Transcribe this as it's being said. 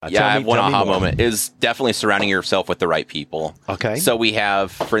Yeah, I have one aha moment is definitely surrounding yourself with the right people. Okay. So we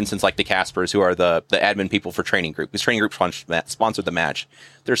have, for instance, like the Caspers, who are the admin people for Training Group. Because Training Group sponsored the match.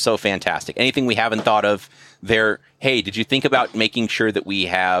 They're so fantastic. Anything we haven't thought of, hey, did you think about making sure that we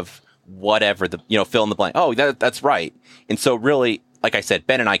have whatever, fill in the blank? Oh, that's right. And so really, like I said,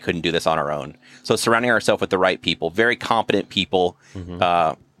 Ben and I couldn't do this on our own. So surrounding ourselves with the right people, very competent people.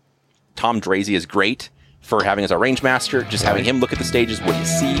 Mm-hmm. Tom Drazy is great for having as our range master, just having him look at the stages, what you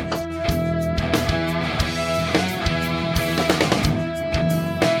see.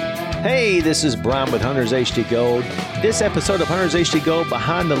 Hey, this is Brian with Hunters HD Gold. This episode of Hunters HD Gold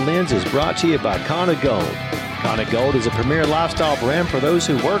Behind the Lens is brought to you by Kona Gold. Kona Gold is a premier lifestyle brand for those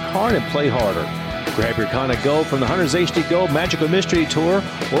who work hard and play harder. Grab your Kona Gold from the Hunters HD Gold Magical Mystery Tour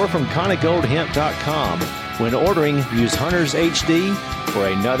or from KonaGoldHemp.com. When ordering, use Hunters HD for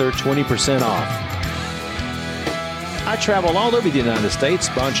another 20% off. I travel all over the United States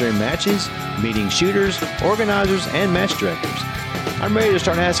sponsoring matches, meeting shooters, organizers, and match directors. I'm ready to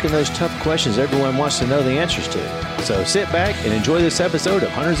start asking those tough questions everyone wants to know the answers to. So sit back and enjoy this episode of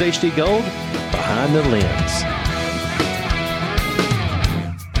Hunters HD Gold Behind the Lens.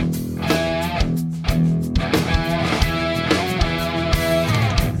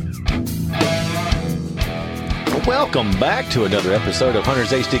 Welcome back to another episode of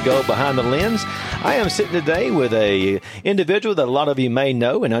Hunters HD Gold Behind the Lens. I am sitting today with a individual that a lot of you may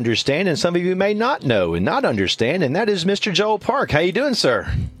know and understand, and some of you may not know and not understand, and that is Mr. Joel Park. How you doing,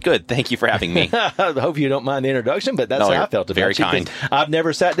 sir? Good. Thank you for having me. I hope you don't mind the introduction, but that's how I felt about very you. Kind. I've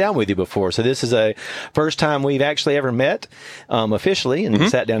never sat down with you before, so this is a first time we've actually ever met officially and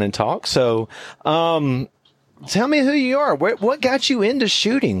sat down and talked. So, tell me who you are. What got you into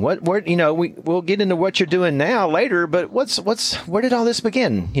shooting? We'll get into what you're doing now later, but where did all this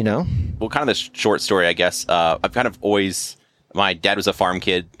begin? Well, kind of the short story, I guess. I've kind of always, my dad was a farm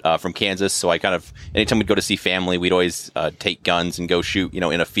kid from Kansas, so I kind of, anytime we'd go to see family, we'd always take guns and go shoot,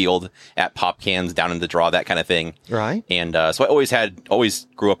 in a field at pop cans down in the draw, that kind of thing. Right. And so I always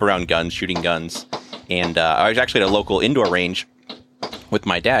grew up around guns, shooting guns. And I was actually at a local indoor range with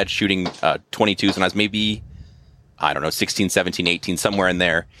my dad shooting 22s when I was maybe, 16, 17, 18, somewhere in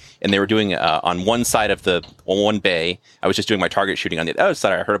there. And they were doing on one side of one bay, I was just doing my target shooting. On the other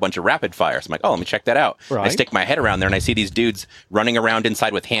side, I heard a bunch of rapid fire. So I'm like, let me check that out. Right. I stick my head around there and I see these dudes running around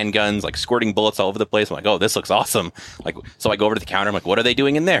inside with handguns, like squirting bullets all over the place. I'm like, this looks awesome. So I go over to the counter. I'm like, what are they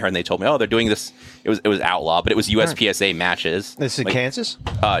doing in there? And they told me, they're doing this. It was outlaw, but it was USPSA matches. This is Kansas?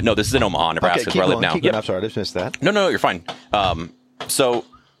 No, this is in Omaha, Nebraska, where I live now. Yep. I'm sorry, I just missed that. No, you're fine. So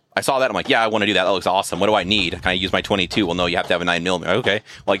I saw that. I'm like, I want to do that. That looks awesome. What do I need? Can I use my 22? Well, no, you have to have a 9mm. Okay.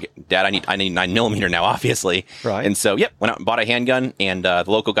 Dad, I need 9mm now, obviously. Right. And so, went out and bought a handgun, and the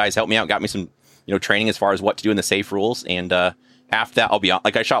local guys helped me out, got me some, training as far as what to do in the safe rules. And after that, I'll be on.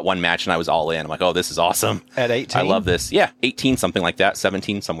 I shot one match and I was all in. I'm like, this is awesome. At 18? I love this. Yeah, 18, something like that.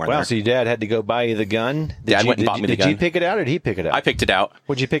 17, somewhere in there. So your dad had to go buy you the gun? Dad went and bought me the gun. Did you pick it out or did he pick it out? I picked it out.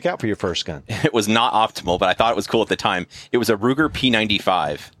 What'd you pick out for your first gun? It was not optimal, but I thought it was cool at the time. It was a Ruger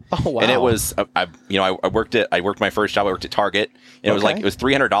P95. Oh, wow. And it was, I worked my first job. I worked at Target, and it was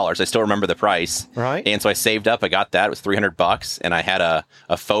 $300. I still remember the price. Right. And so I saved up. I got that. It was $300, and I had a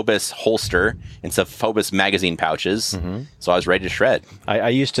Phobos holster and some Phobos magazine pouches. Mm-hmm. So I was ready to shred. I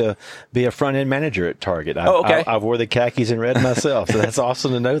used to be a front end manager at Target. Okay. I wore the khakis in red myself, so that's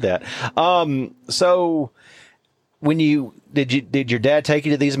awesome to know that. So when did your dad take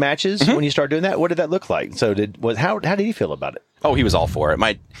you to these matches when you started doing that? What did that look like? So how did he feel about it? Oh, he was all for it.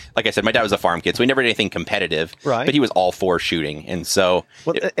 Like I said, my dad was a farm kid, so he never did anything competitive. Right. But he was all for shooting, and so.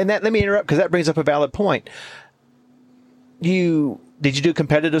 Let me interrupt because that brings up a valid point. Did you do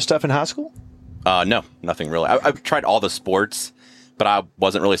competitive stuff in high school? No, nothing really. I've tried all the sports, but I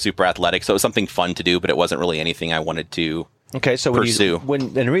wasn't really super athletic, so it was something fun to do, but it wasn't really anything I wanted to. Okay, so pursue.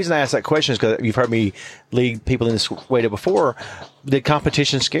 And the reason I ask that question is because you've heard me lead people in this way before. Did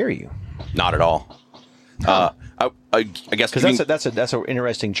competition scare you? Not at all. I guess because that's an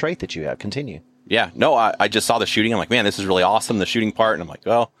interesting trait that you have. Continue. Yeah, no, I just saw the shooting. I'm like, man, this is really awesome. The shooting part, and I'm like,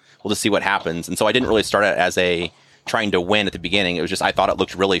 well, we'll just see what happens. And so I didn't really start out as trying to win at the beginning. It was just I thought it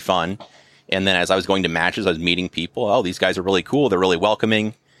looked really fun. And then as I was going to matches, I was meeting people. Oh, these guys are really cool. They're really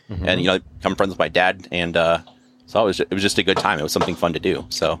welcoming, and become friends with my dad. And so it was just a good time. It was something fun to do.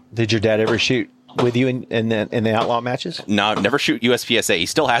 So did your dad ever shoot with you in the outlaw matches? No, never shoot USPSA. He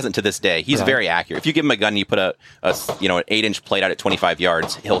still hasn't to this day. He's very accurate. If you give him a gun and you put an 8-inch plate out at 25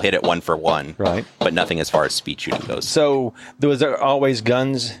 yards, he'll hit it 1 for 1. Right. But nothing as far as speed shooting goes. So was there always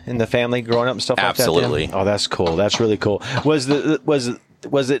guns in the family growing up and stuff like that? Absolutely. Oh, that's cool. That's really cool. Was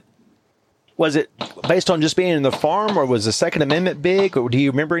was it based on just being in the farm, or was the Second Amendment big, or do you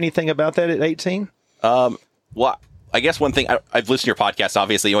remember anything about that at 18? Well, I guess one thing, I've listened to your podcast,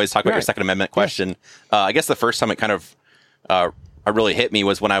 obviously. You always talk about your Second Amendment question. I guess the first time it kind of really hit me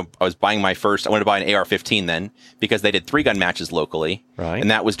was when I was buying my first, I wanted to buy an AR-15 then, because they did 3-gun matches locally. Right.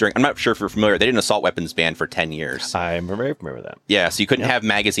 And that was during, I'm not sure if you're familiar, they did an assault weapons ban for 10 years. I remember that. Yeah, so you couldn't have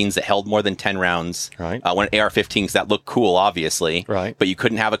magazines that held more than 10 rounds. Right. When an AR-15, because that looked cool, obviously. Right. But you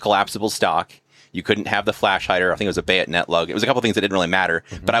couldn't have a collapsible stock. You couldn't have the flash hider. I think it was a bayonet lug. It was a couple things that didn't really matter,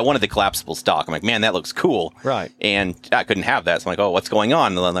 but I wanted the collapsible stock. I'm like, man, that looks cool. Right. And I couldn't have that. So I'm like, oh, what's going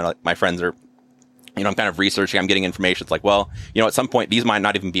on? And then they're like, my friends are, I'm kind of researching. I'm getting information. It's like, well, at some point, these might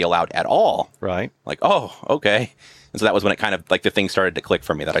not even be allowed at all. Right. Like, oh, okay. And so that was when it kind of, like, the thing started to click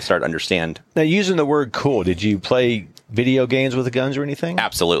for me, that I started to understand. Now, using the word cool, did you play video games with the guns or anything?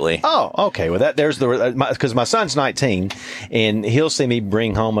 Absolutely. Oh, okay. Well, there's because my son's 19, and he'll see me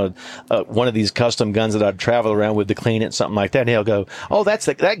bring home one of these custom guns that I'd travel around with to clean it, something like that. And he'll go, "Oh,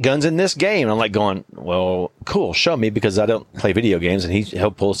 that gun's in this game." And I'm like going, "Well, cool. Show me," because I don't play video games, and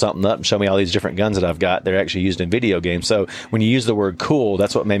he'll pull something up and show me all these different guns that I've got. They're actually used in video games. So when you use the word cool,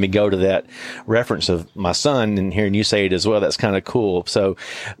 that's what made me go to that reference of my son, and hearing you say it as well. That's kind of cool. So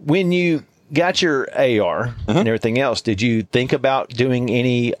when you got your AR and everything else, did you think about doing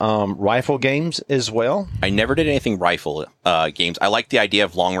any rifle games as well? I never did anything rifle games. I like the idea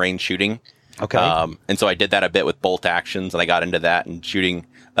of long range shooting. Okay. And so I did that a bit with bolt actions, and I got into that and shooting.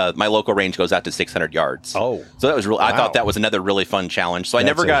 My local range goes out to 600 yards. Oh, so that was really. Wow. I thought that was another really fun challenge. So I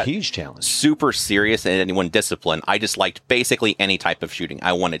never got a huge challenge. Super serious in any one discipline. I just liked basically any type of shooting.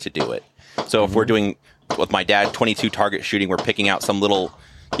 I wanted to do it. So if we're doing with my dad 22 target shooting, we're picking out some little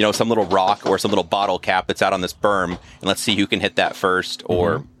rock or some little bottle cap that's out on this berm, and let's see who can hit that first.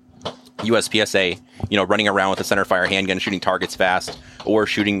 Or USPSA, running around with a centerfire handgun, shooting targets fast, or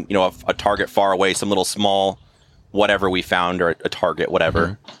shooting, a target far away, some little small whatever we found, or a target,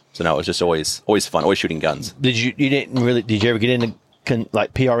 whatever. So no, it was just always fun, always shooting guns. Did you ever get into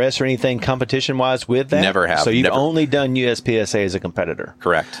like PRS or anything competition wise with that? Never have. So you've only done USPSA as a competitor.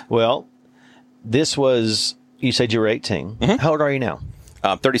 Correct. Well, this was, you said you were 18. How old are you now?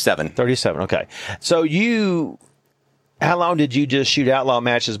 37. 37. Okay. So how long did you just shoot outlaw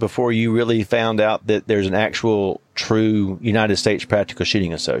matches before you really found out that there's an actual true United States Practical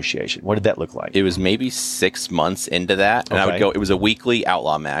Shooting Association? What did that look like? It was maybe 6 months into that, and I would go, it was a weekly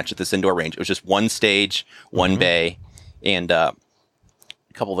outlaw match at this indoor range. It was just one stage, one bay, and a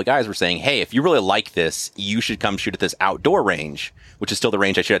couple of the guys were saying, hey, if you really like this, you should come shoot at this outdoor range, which is still the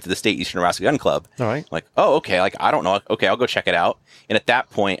range I shoot at the State Eastern Nebraska Gun Club. All right. Like, oh, okay. Like, I don't know. Okay, I'll go check it out. And at that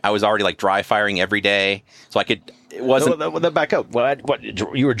point, I was already like dry firing every day. So I could, it wasn't. No, back up. What,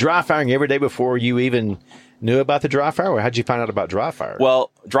 you were dry firing every day before you even knew about the dry fire? Or how'd you find out about dry fire?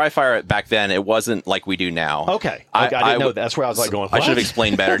 Well, dry fire back then, it wasn't like we do now. Okay. I didn't know that. That's where I was like going, what? I should have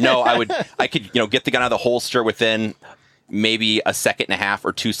explained better. No, I could, get the gun out of the holster within maybe a second and a half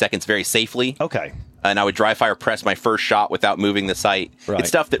or 2 seconds very safely. Okay. And I would dry fire press my first shot without moving the sight. Right. It's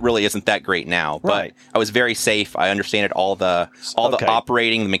stuff that really isn't that great now, but right. I was very safe. I understood all the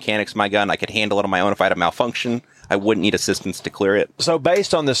operating, the mechanics of my gun. I could handle it on my own. If I had a malfunction, I wouldn't need assistance to clear it. So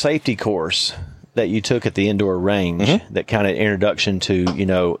based on the safety course that you took at the indoor range, that kind of introduction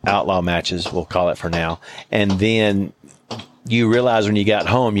to, outlaw matches, we'll call it for now, and then you realized when you got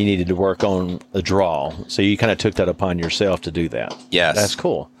home you needed to work on the draw. So you kind of took that upon yourself to do that. Yes. That's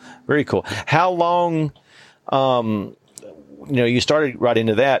cool. Very cool. How long, you started right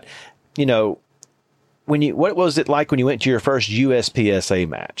into that, what was it like when you went to your first USPSA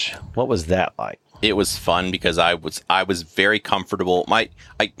match? What was that like? It was fun because I was very comfortable. I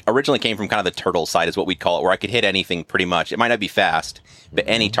originally came from kind of the turtle side is what we'd call it, where I could hit anything pretty much. It might not be fast, but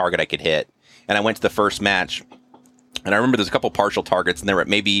any target I could hit. And I went to the first match, and I remember there's a couple partial targets, and they were at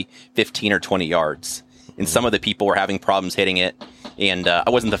maybe 15 or 20 yards. And some of the people were having problems hitting it. And I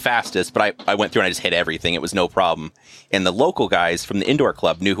wasn't the fastest, but I went through and I just hit everything. It was no problem. And the local guys from the indoor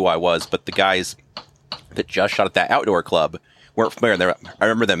club knew who I was, but the guys that just shot at that outdoor club weren't familiar. I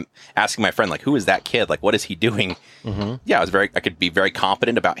remember them asking my friend, like, who is that kid? Like, what is he doing? Yeah, I could be very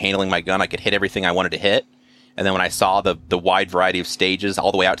competent about handling my gun. I could hit everything I wanted to hit. And then when I saw the wide variety of stages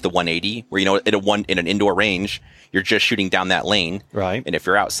all the way out to the 180, where, in an indoor range, you're just shooting down that lane. Right. And if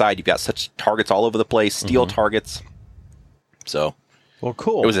you're outside, you've got such targets all over the place, steel targets. So, well,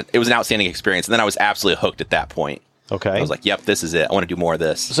 cool. It was an outstanding experience. And then I was absolutely hooked at that point. Okay. I was like, yep, this is it. I want to do more of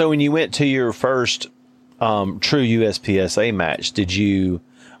this. So when you went to your first true USPSA match,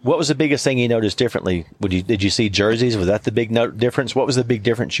 what was the biggest thing you noticed differently? Did you see jerseys? Was that the big difference? What was the big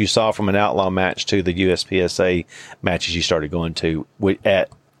difference you saw from an outlaw match to the USPSA matches you started going to at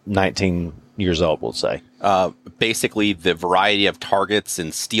 19, years old, we'll say? Basically the variety of targets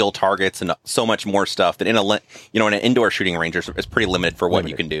and steel targets and so much more stuff that in an indoor shooting range is pretty limited for what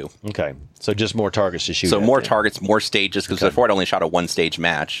you can do. Okay. So just more targets to shoot. So at more then. targets, more stages, because before I'd only shot a one-stage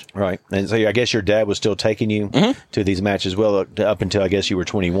match. Right. And so I guess your dad was still taking you to these matches up until I guess you were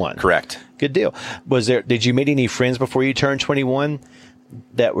 21. Correct. Good deal. Did you meet any friends before you turned 21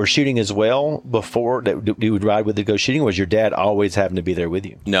 that were shooting as well before that you would ride with to go shooting? Or was your dad always having to be there with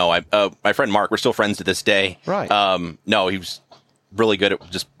you? No, my friend Mark, we're still friends to this day. Right. No, he was really good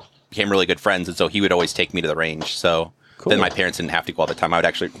just became really good friends. And so he would always take me to the range. So then my parents didn't have to go all the time. I would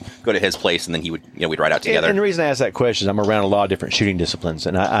actually go to his place and then we'd ride out together. And the reason I ask that question is I'm around a lot of different shooting disciplines,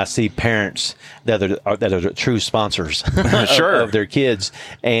 and I see parents that are the true sponsors of their kids,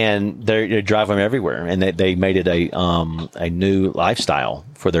 and they drive them everywhere, and they made it a new lifestyle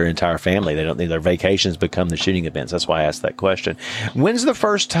for their entire family. Their vacations become the shooting events. That's why I asked that question. When's the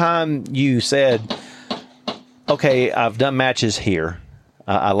first time you said, okay, I've done matches here.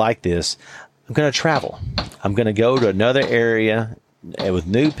 I like this. I'm going to travel. I'm going to go to another area with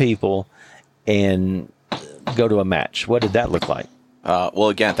new people and go to a match. What did that look like? Well,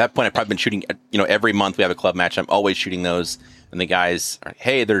 again, at that point, I've probably been shooting, every month we have a club match. I'm always shooting those. And the guys are,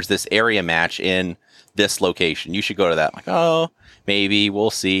 hey, there's this area match in this location. You should go to that. I'm like, oh, maybe we'll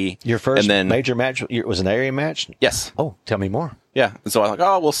see. Your first major match was an area match? Yes. Oh, tell me more. Yeah. And so I'm like,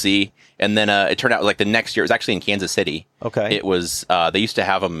 oh, we'll see. And then it turned out like the next year, it was actually in Kansas City. Okay. It was, they used to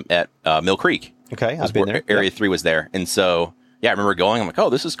have them at Mill Creek. Okay. I've been there. Area 3 was there. And so, yeah, I remember going, I'm like, oh,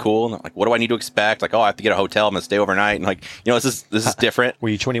 this is cool. And I'm like, what do I need to expect? Like, oh, I have to get a hotel. I'm going to stay overnight. And like, this is different. Were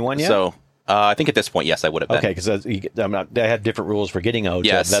you 21 yet? So, I think at this point, yes, I would have been. Okay, because they had different rules for getting a hotel.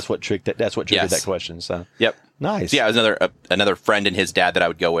 Yes. That's what triggered that question. So, yep, nice. So, yeah, it was another friend and his dad that I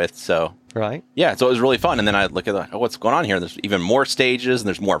would go with. So, right, yeah, so it was really fun. And then I look at what's going on here. There's even more stages, and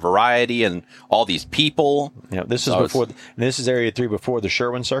there's more variety, and all these people. Yeah, this is before. This is Area 3 before the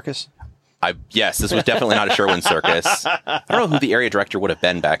Sherwin Circus. Yes, this was definitely not a Sherwin Circus. I don't know who the area director would have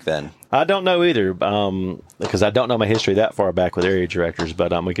been back then. I don't know either, because I don't know my history that far back with area directors,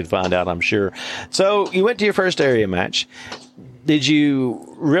 but we could find out, I'm sure. So you went to your first area match. Did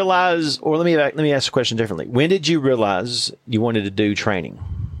you realize, or let me ask the question differently. When did you realize you wanted to do training?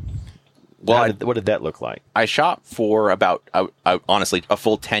 Well, what did that look like? I shot for about, honestly, a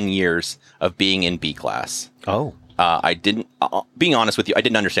full 10 years of being in B class. Oh. I didn't, being honest with you, I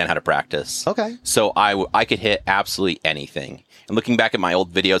didn't understand how to practice. Okay. So I could hit absolutely anything. And looking back at my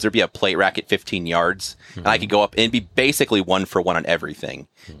old videos, there'd be a plate rack at 15 yards, and I could go up and it'd be basically 1-for-1 on everything,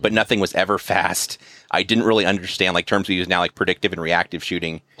 but nothing was ever fast. I didn't really understand terms we use now, like predictive and reactive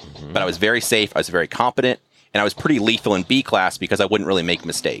shooting, but I was very safe. I was very competent, and I was pretty lethal in B class because I wouldn't really make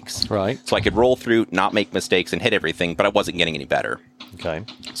mistakes. Right. So I could roll through, not make mistakes, and hit everything, but I wasn't getting any better. Okay.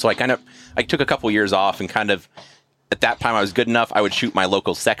 So I took a couple years off and at that time, I was good enough. I would shoot my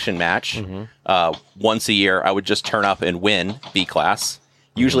local section match once a year. I would just turn up and win B class,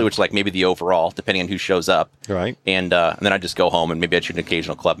 usually, which is like maybe the overall, depending on who shows up. Right. And then I'd just go home and maybe I'd shoot an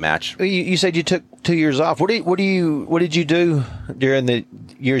occasional club match. You said you took 2 years off. What did you do during the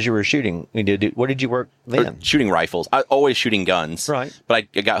years you were shooting? What did you work then? Shooting rifles. I always shooting guns. Right. But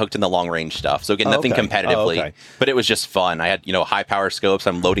I got hooked in the long range stuff. So again, nothing competitively. Okay. But it was just fun. I had high power scopes.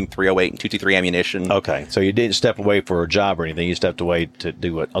 I'm loading 308 and 223 ammunition. Okay. So you didn't step away for a job or anything. You stepped away to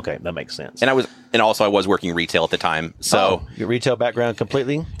do what? Okay, that makes sense. And I was working retail at the time. So your retail background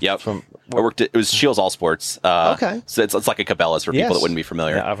completely? Yep. I worked it was Shields All Sports. Okay. So it's like a Cabela's for people that wouldn't be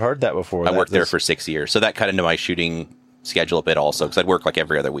familiar. Yeah, I've heard that before. I worked there for 6 years. So that cut into my shooting schedule a bit also, because I'd work like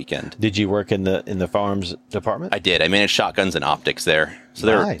every other weekend. Did you work in the firearms department? I did. I managed shotguns and optics there. So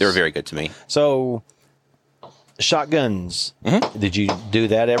they were very good to me. So shotguns, did you do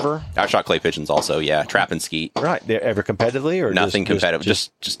that ever? I shot clay pigeons also, yeah. Trap and skeet. Right. Ever competitively? Or nothing competitive.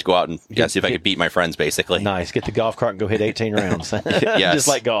 Just to go out and see if I could beat my friends, basically. Nice. Get the golf cart and go hit 18 rounds. Yes. Just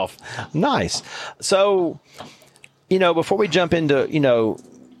like golf. Nice. So, before we jump into,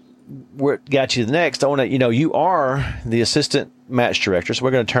 what got you the next, I want to, you are the assistant match director. So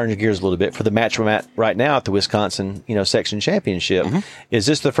we're going to turn your gears a little bit for the match we're at right now at the Wisconsin, section championship. Is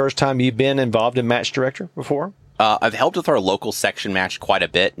this the first time you've been involved in match director before? I've helped with our local section match quite a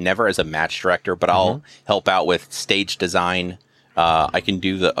bit, never as a match director, but I'll help out with stage design. I can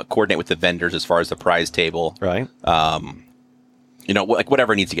coordinate with the vendors as far as the prize table. Right. Like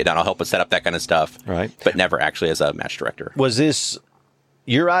whatever needs to get done, I'll help us set up that kind of stuff. Right. But never actually as a match director. Was this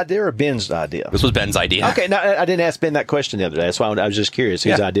your idea or Ben's idea? This was Ben's idea. Okay. Now, I didn't ask Ben that question the other day. That's why I was just curious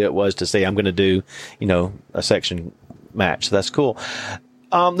whose idea it was to say, I'm going to do, a section match. So that's cool.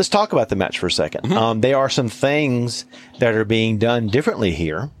 Let's talk about the match for a second. There are some things that are being done differently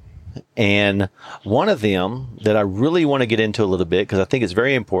here And one of them that I really want to get into a little bit, because I think it's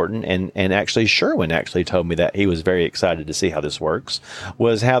very important, and actually Sherwin actually told me that he was very excited to see how this works,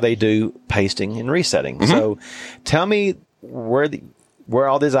 was how they do pasting and resetting. So tell me where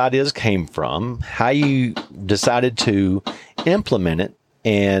all these ideas came from, how you decided to implement it,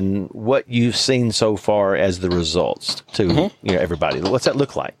 and what you've seen so far as the results to everybody. What's that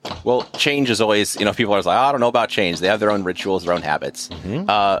look like? Well, change is always, people are like, I don't know about change. They have their own rituals, their own habits.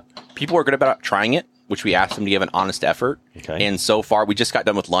 People are good about trying it, which we asked them to give an honest effort. Okay. And so far, we just got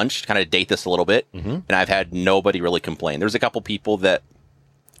done with lunch to kind of date this a little bit. And I've had nobody really complain. There's a couple people that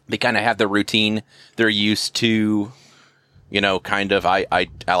they kind of have their routine. They're used to, kind of, I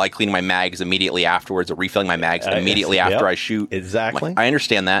like cleaning my mags immediately afterwards, or refilling my mags immediately after I shoot. Exactly. I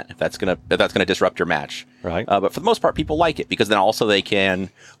understand that if that's gonna disrupt your match. Right. But for the most part, people like it because then also they can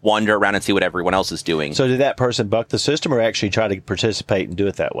wander around and see what everyone else is doing. So did that person buck the system, or actually try to participate and do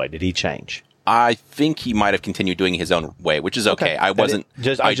it that way? Did he change? I think he might have continued doing it his own way, which is okay. I was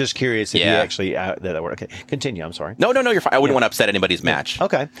just curious if you actually that word. Okay, continue. I'm sorry. No, you're fine. I wouldn't want to upset anybody's match.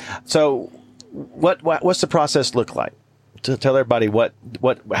 Okay. So what's the process look like? To tell everybody what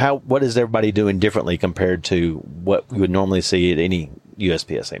is everybody doing differently compared to what you would normally see at any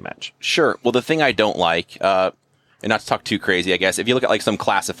USPSA match? Sure. Well, the thing I don't like, and not to talk too crazy, I guess, if you look at like some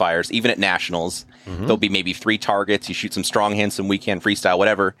classifiers, even at nationals, there'll be maybe 3 targets. You shoot some strong hand, some weak hand, freestyle,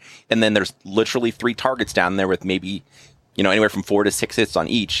 whatever, and then there's literally 3 targets down there with maybe anywhere from 4 to 6 hits on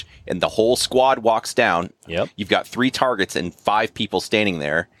each, and the whole squad walks down. Yep. You've got 3 targets and 5 people standing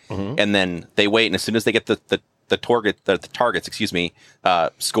there, and then they wait, and as soon as they get the targets,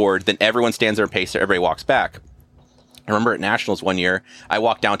 scored, then everyone stands there and paces. Everybody walks back. I remember at nationals one year, I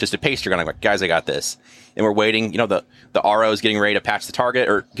walked down just a pacer gun. I'm like, guys, I got this. And we're waiting. The RO is getting ready to patch the target,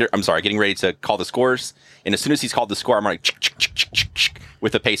 getting ready to call the scores. And as soon as he's called the score, I'm like,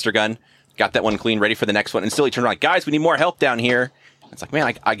 with the pacer gun. Got that one clean, ready for the next one. And still he turned around, like, guys, we need more help down here. It's like,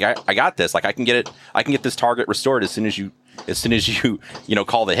 man, I got this. Like, I can get this target restored as soon as you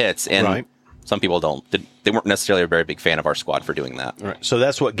call the hits. And right. Some people they weren't necessarily a very big fan of our squad for doing that. Right. So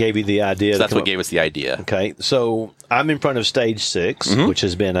that's what gave you the idea. So that's what gave us the idea. Okay. So I'm in front of stage 6, which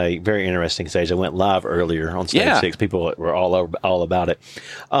has been a very interesting stage. I went live earlier on stage 6. People were all about it.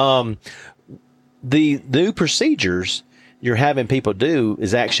 The new procedures you're having people do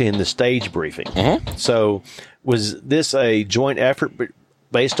is actually in the stage briefing. So was this a joint effort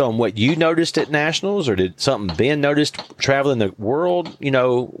based on what you noticed at nationals, or did something Ben noticed traveling the world?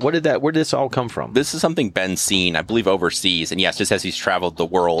 Where did this all come from? This is something Ben's seen, I believe, overseas. And yes, just as he's traveled the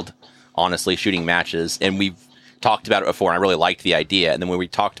world, honestly, shooting matches. And we've talked about it before, and I really liked the idea. And then when we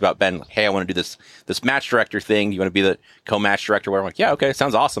talked about Ben, like, hey, I want to do this match director thing. Do you want to be the co-match director? Where I'm like, yeah, okay,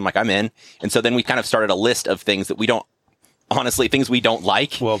 sounds awesome. Like, I'm in. And so then we kind of started a list of things that we don't, honestly, things we don't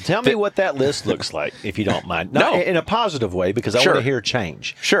like. Well, tell me what that list looks like, if you don't mind. No, in a positive way, because I want to hear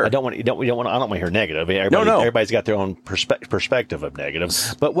change. Sure. I don't want to hear negative. Everybody's got their own perspective of negative.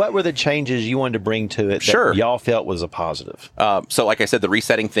 But what were the changes you wanted to bring to it that y'all felt was a positive? So, like I said, the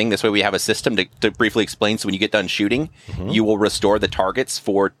resetting thing. This way, we have a system to briefly explain. So, when you get done shooting, you will restore the targets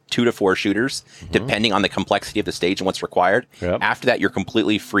for 2 to 4 shooters, depending on the complexity of the stage and what's required. Yep. After that, you're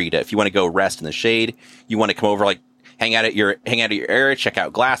completely free to. If you want to go rest in the shade, you want to come over hang out at your area, check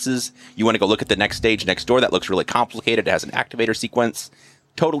out glasses. You want to go look at the next stage next door that looks really complicated. It has an activator sequence.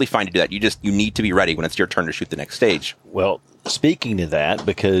 Totally fine to do that. You need to be ready when it's your turn to shoot the next stage. Well, speaking to that,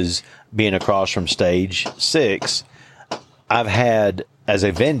 because being across from stage 6, I've had, as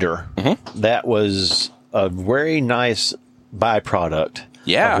a vendor, that was a very nice byproduct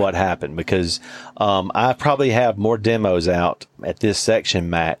of what happened, because I probably have more demos out at this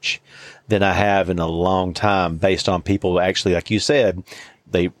section match than I have in a long time, based on people actually, like you said,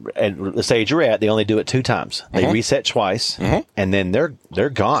 at the stage you're at, they only do it 2 times. They reset twice, and then they're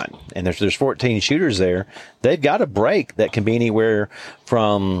gone. And there's 14 shooters there. They've got a break that can be anywhere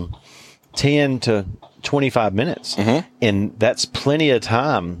from 10 to 25 minutes. And that's plenty of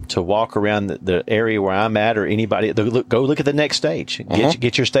time to walk around the area where I'm at, or anybody. Go look at the next stage.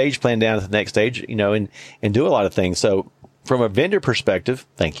 Get your stage plan down at the next stage, and do a lot of things. So from a vendor perspective,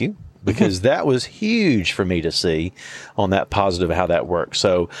 thank you. Because that was huge for me to see on that positive, how that works.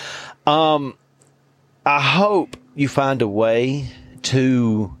 So I hope you find a way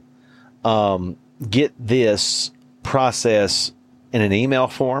to get this process in an email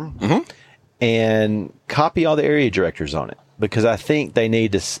form and copy all the area directors on it, because I think they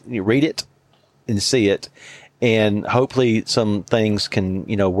need to read it and see it. And hopefully some things can,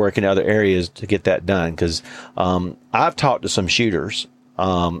 work in other areas to get that done. Because I've talked to some shooters.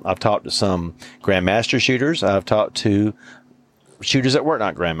 I've talked to some Grandmaster shooters. I've talked to shooters that were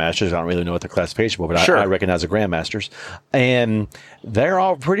not grandmasters. I don't really know what the classification was, but Sure. I recognize the grandmasters, and they're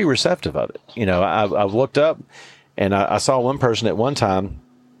all pretty receptive of it. You know, I've looked up, and I saw one person at one time,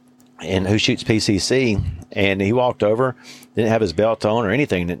 and who shoots PCC, and he walked over, didn't have his belt on or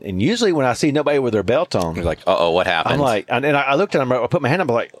anything. And usually when I see nobody with their belt on, You're like, uh-oh, what happened? I'm like, and I looked at him, I put my hand up,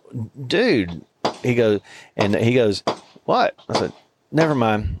 I'm like, dude. He goes, what? I said, never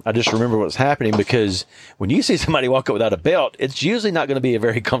mind. I just remember what's happening, because when you see somebody walk up without a belt, it's usually not going to be a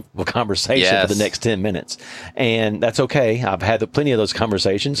very comfortable conversation for the next 10 minutes. And that's okay. I've had plenty of those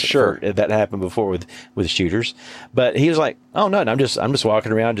conversations. Sure. That happened before with shooters. But he was like, oh, no, I'm just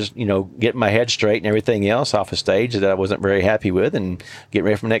walking around, just, you know, getting my head straight and everything else off a stage that I wasn't very happy with, and getting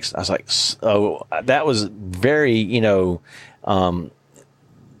ready for the next. I was like, oh, that was very, you know,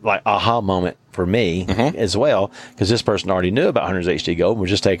 like aha moment for me as well, because this person already knew about Hunters HD Gold and was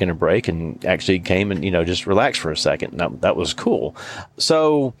just taking a break and actually came and, you know, just relaxed for a second. That was cool.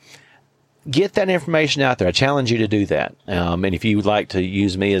 So get that information out there. I challenge you to do that. And if you would like to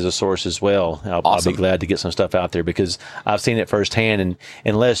use me as a source as well, I'll be glad to get some stuff out there, because I've seen it firsthand. And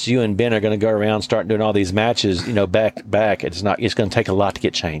unless you and Ben are going to go around start doing all these matches, you know, back, it's going to take a lot to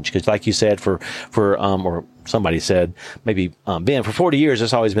get changed. Because like you said, or somebody said, maybe Ben, for 40 years,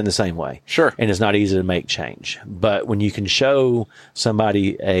 it's always been the same way. Sure. And it's not easy to make change. But when you can show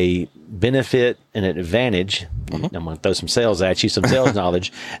somebody a benefit and an advantage, I'm going to throw some sales at you, some sales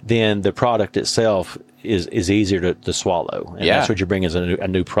knowledge, then the product itself is easier to swallow. And that's what you bring as a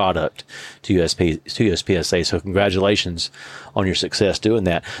new product to USPSA. So congratulations on your success doing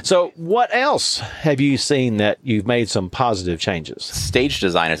that. So what else have you seen that you've made some positive changes? Stage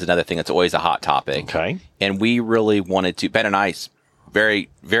design is another thing that's always a hot topic. Okay. And we really wanted to, Ben and I very,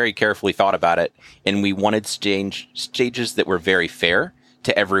 very carefully thought about it, and we wanted stages that were very fair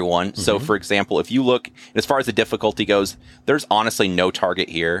to everyone. So, for example, if you look, as far as the difficulty goes, there's honestly no target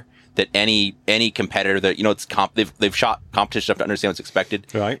here that any competitor that, you know, they've shot competition enough to understand what's expected.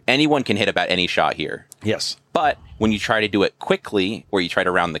 Right. Anyone can hit about any shot here. Yes. But when you try to do it quickly, or you try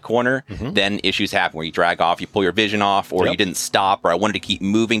to round the corner, then issues happen where you drag off, you pull your vision off, or you didn't stop, or I wanted to keep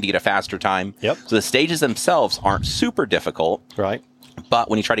moving to get a faster time. Yep. So the stages themselves aren't super difficult. Right. But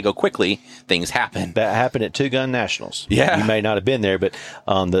when you try to go quickly, things happen. That happened at Two Gun Nationals. Yeah. You may not have been there, but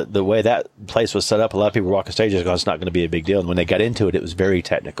the way that place was set up, a lot of people were walking stages going, it's not going to be a big deal. And when they got into it, it was very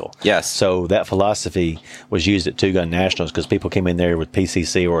technical. Yes. So that philosophy was used at Two Gun Nationals, because people came in there with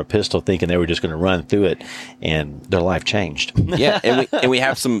PCC or a pistol thinking they were just going to run through it, and their life changed. Yeah. And we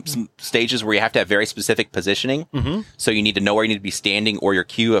have some stages where you have to have very specific positioning. So you need to know where you need to be standing, or your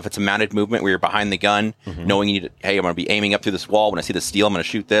cue, if it's a mounted movement where you're behind the gun, knowing you need to, hey, I'm going to be aiming up through this wall. When I see the steel, I'm going to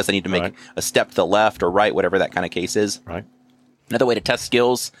shoot this. I need to make a step to the left or right, whatever that kind of case is. Right. Another way to test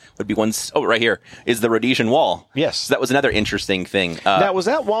skills would be right here is the Rhodesian wall. Yes. So that was another interesting thing. Now, was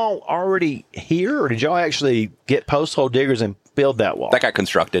that wall already here, or did y'all actually get post hole diggers and build that wall? That got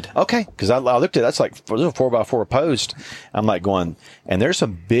constructed. Okay, because I looked at it, that's like a 4x4 post. I'm like going, and there's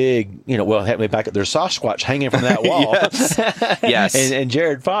some big, you know, well, help me back up. There's Sasquatch hanging from that wall. Yes. And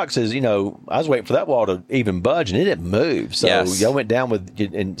Jared Fox is, you know, I was waiting for that wall to even budge, and it didn't move. So y'all went down with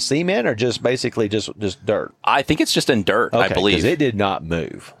in cement, or just basically just dirt? I think it's just in dirt, I believe. Because it did not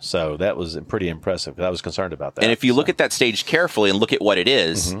move. So that was pretty impressive, because I was concerned about that. And if you look at that stage carefully and look at what it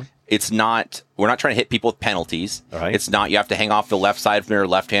is, it's not, we're not trying to hit people with penalties. Right. It's not, you have to hang off the left side from your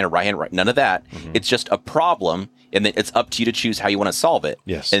left hand or right hand, right. None of that. It's just a problem, and then it's up to you to choose how you want to solve it.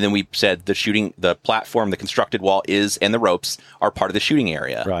 Yes. And then we said the platform, the constructed wall and the ropes are part of the shooting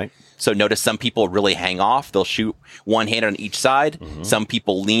area. Right. So notice some people really hang off. They'll shoot one-handed on each side. Some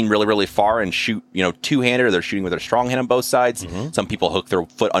people lean really, really far and shoot, you know, two-handed, or they're shooting with their strong hand on both sides. Some people hook their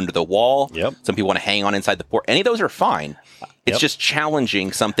foot under the wall. Yep. Some people want to hang on inside the port. Any of those are fine. It's just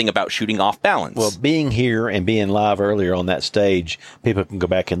challenging something about shooting off balance. Well, being here and being live earlier on that stage, people can go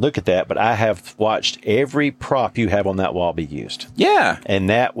back and look at that. But I have watched every prop you have on that wall be used. Yeah.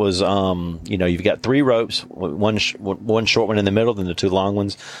 And that was, you know, you've got 3 ropes, one short one in the middle, then the 2 long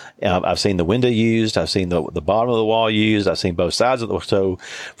ones. I've seen the window used. I've seen the bottom of the wall used. I've seen both sides of the. So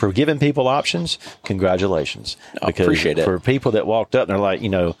for giving people options, congratulations. Because appreciate it. For people that walked up and they're like, you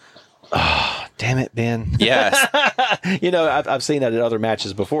know, oh, damn it, Ben. Yes. You know, I've seen that at other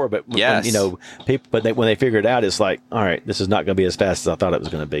matches before, but when, you know, people, but when they figure it out, it's like, all right, this is not going to be as fast as I thought it was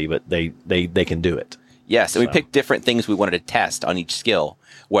going to be, but they can do it. Yes, and we picked different things we wanted to test on each skill,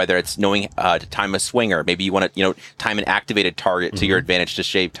 whether it's knowing to time a swinger. Maybe you want to, you know, time an activated target to your advantage to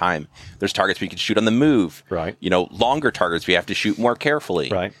shave time. There's targets where you can shoot on the move. Right. You know, longer targets we have to shoot more carefully.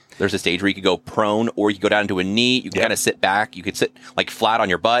 Right. There's a stage where you could go prone, or you could go down to a knee. You can kind of sit back. You could sit like flat on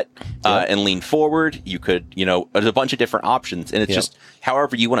your butt and lean forward. You could, there's a bunch of different options, and it's just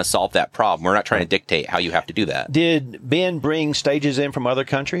however you want to solve that problem. We're not trying to dictate how you have to do that. Did Ben bring stages in from other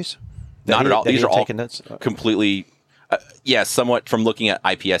countries? Not at all. These are all completely, somewhat from looking at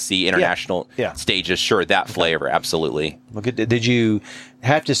IPSC international stages. Sure, that flavor, absolutely. Okay. Did you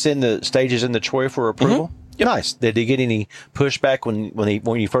have to send the stages in to Troy for approval? Mm-hmm. Yep. Nice. Did he get any pushback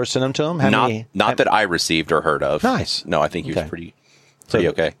when you first sent them to him? Not that I received or heard of. Nice. No, I think he was pretty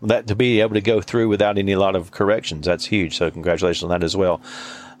okay. That to be able to go through without a lot of corrections, that's huge. So congratulations on that as well.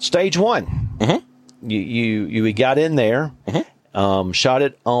 Stage 1, you got in there, shot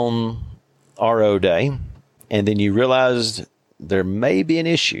it on RO day, and then you realized there may be an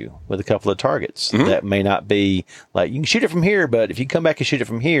issue with a couple of targets that may not be like you can shoot it from here, but if you come back and shoot it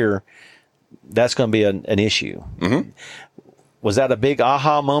from here, that's going to be an issue. Was that a big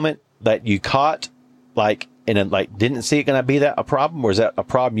aha moment that you caught, didn't see it going to be a problem, or is that a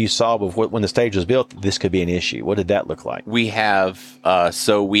problem you saw when the stage was built? This could be an issue. What did that look like? We have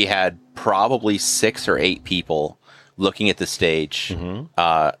we had probably 6 or 8 people looking at the stage,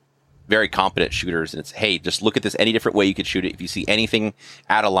 very competent shooters, and it's, hey, just look at this any different way you could shoot it. If you see anything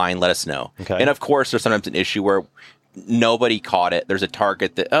out of line, let us know. Okay. And of course, there's sometimes an issue where nobody caught it. There's a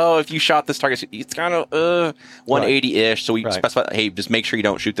target that, if you shot this target, it's kind of 180-ish. So we specify, hey, just make sure you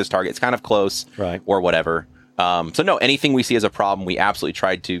don't shoot this target. It's kind of close, or whatever. So no, anything we see as a problem, we absolutely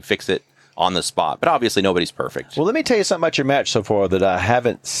tried to fix it on the spot. But obviously, nobody's perfect. Well, let me tell you something about your match so far that I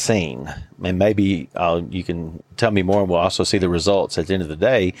haven't seen, and maybe you can tell me more, and we'll also see the results at the end of the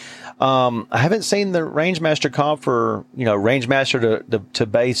day. I haven't seen the Rangemaster call for Rangemaster to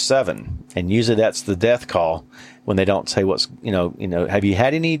base 7, and usually that's the death call when they don't say what's Have you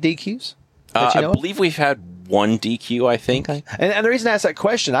had any DQs? I believe we've had 1 DQ, I think. Okay. And the reason I asked that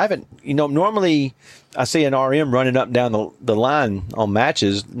question, I haven't, normally I see an RM running up and down the line on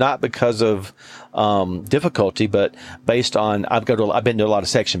matches, not because of difficulty, but based on, I've been to a lot of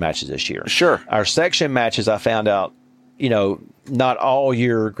section matches this year. Sure. Our section matches, I found out, not all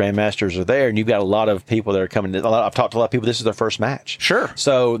your grandmasters are there, and you've got a lot of people that are coming. I've talked to a lot of people. This is their first match. Sure.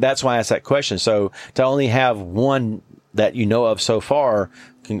 So that's why I asked that question. So to only have 1 that you know of so far,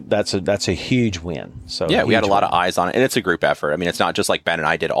 that's a huge win. So yeah, we had a lot of eyes on it, and it's a group effort. I mean, it's not just like Ben and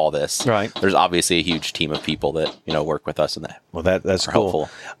I did all this. Right. There's obviously a huge team of people that work with us in that. Well, that's cool.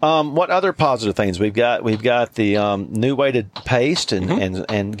 Helpful. What other positive things we've got? We've got the new way to paste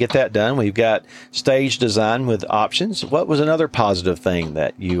and get that done. We've got stage design with options. What was another positive thing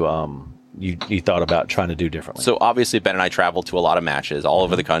that you thought about trying to do differently? So obviously Ben and I traveled to a lot of matches all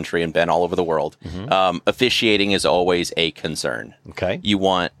over the country, and Ben all over the world. Officiating is always a concern. Okay. You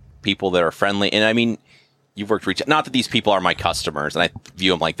want people that are friendly. And I mean, you've worked retail. Not that these people are my customers, and I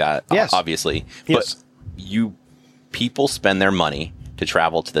view them like that, obviously. Yes. But people spend their money to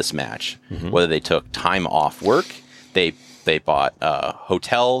travel to this match, whether they took time off work, they bought a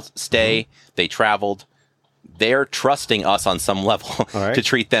hotel stay, they traveled. They're trusting us on some level to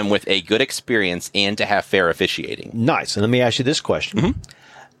treat them with a good experience and to have fair officiating. Nice. And let me ask you this question.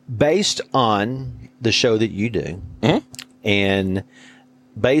 Based on the show that you do, and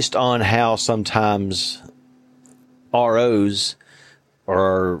based on how sometimes ROs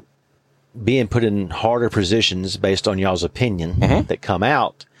are being put in harder positions based on y'all's opinion that come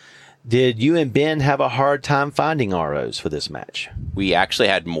out, did you and Ben have a hard time finding ROs for this match? We actually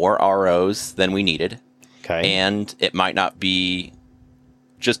had more ROs than we needed. Okay. And it might not be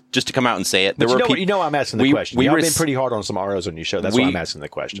just to come out and say it. There were people, I'm asking the question. Y'all been pretty hard on some ROs on your show. That's why I'm asking the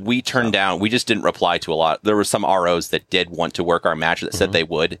question. We turned down. We just didn't reply to a lot. There were some ROs that did want to work our match that said they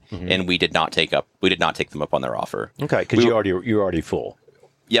would, and we did not take them up on their offer. Okay, because you're already full.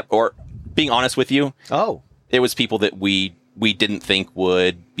 Yep. Or being honest with you, it was people that we didn't think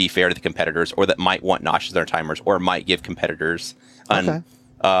would be fair to the competitors, or that might want notches in their timers, or might give competitors an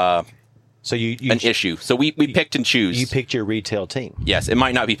issue. So we picked and choose. You picked your retail team. Yes, it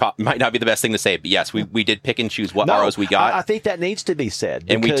might not be the best thing to say, but yes, we did pick and choose what ROs we got. I think that needs to be said,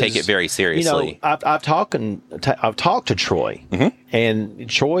 and we take it very seriously. I've talked to Troy, and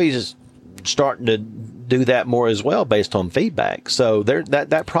Troy's starting to do that more as well, based on feedback. So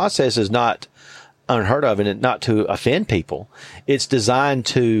that process is not unheard of, and not to offend people. It's designed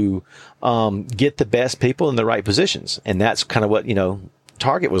to get the best people in the right positions, and that's kind of what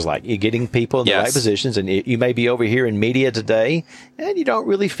Target was like. You're getting people in the Yes. right positions, and you may be over here in media today, and you don't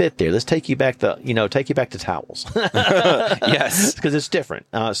really fit there. Let's take you back to towels. Yes. Because it's different.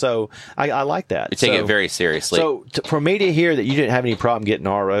 So I like that. We take it very seriously. So for me to hear that you didn't have any problem getting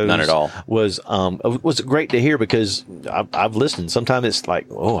ROs, None at all, was great to hear, because I've listened. Sometimes it's like,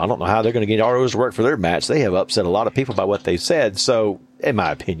 oh, I don't know how they're going to get ROs to work for their match. They have upset a lot of people by what they've said. So, in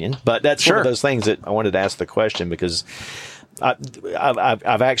my opinion, but that's one of those things that I wanted to ask the question, because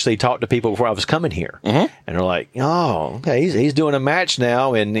I've actually talked to people before I was coming here, and they're like, "Oh, okay, he's doing a match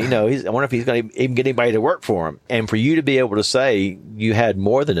now, and I wonder if he's going to even get anybody to work for him." And for you to be able to say you had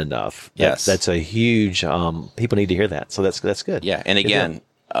more than enough, yes, that's a huge. People need to hear that, so that's good. Yeah, and again,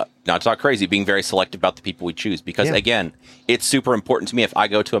 not to talk crazy, being very selective about the people we choose, because again, it's super important to me if I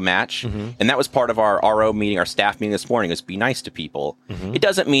go to a match, and that was part of our RO meeting, our staff meeting this morning, is be nice to people. It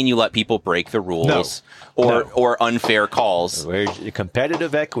doesn't mean you let people break the rules or unfair calls.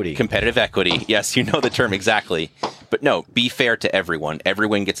 Competitive equity. Competitive equity. Yes, you know the term exactly. But no, be fair to everyone.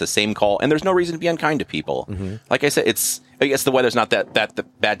 Everyone gets the same call, and there's no reason to be unkind to people. Like I said, I guess the weather's not that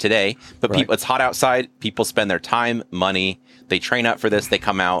bad today, but people, it's hot outside. People spend their time, money. They train up for this. They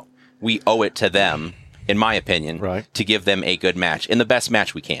come out. We owe it to them, in my opinion, to give them a good match, in the best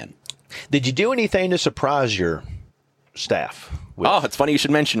match we can. Did you do anything to surprise your staff? Oh, it's funny you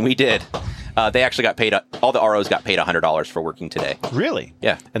should mention. We did. They actually got paid. All the ROs got paid $100 for working today. Really?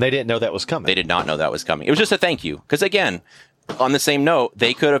 Yeah. And they didn't know that was coming. They did not know that was coming. It was just a thank you. Because again, on the same note,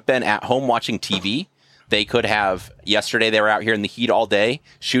 they could have been at home watching TV. They could have, yesterday they were out here in the heat all day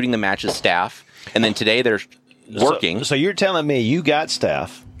shooting the matches staff. And then today they're working. So you're telling me you got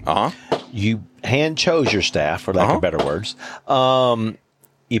staff. You hand chose your staff, for lack of better words.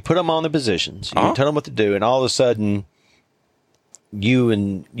 You put them on the positions. You tell them what to do, and all of a sudden, you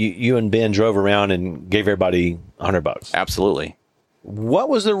and Ben drove around and gave everybody $100. Absolutely. What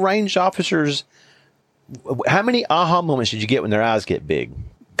was the range officers? How many aha moments did you get when their eyes get big?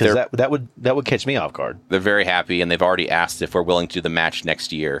 Because that would catch me off guard. They're very happy, and they've already asked if we're willing to do the match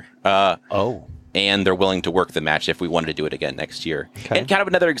next year. And they're willing to work the match if we wanted to do it again next year. Okay. And kind of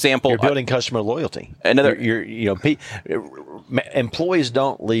another example, you're building customer loyalty. Employees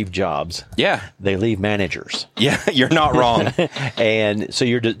don't leave jobs. Yeah, they leave managers. Yeah, you're not wrong. And so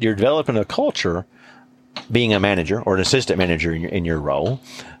you're developing a culture, being a manager or an assistant manager in your role,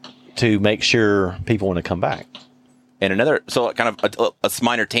 to make sure people want to come back. And another, so kind of a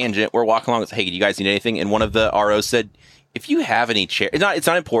minor tangent. We're walking along. Hey, do you guys need anything? And one of the ROs said, if you have any chairs, it's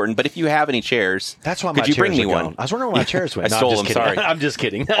not important, but if you have any chairs, that's why could you bring me one? Gone. I was wondering why my chairs went. I stole them. Sorry, I'm just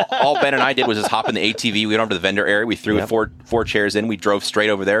kidding. All Ben and I did was just hop in the ATV. We went over to the vendor area. We threw four chairs in. We drove straight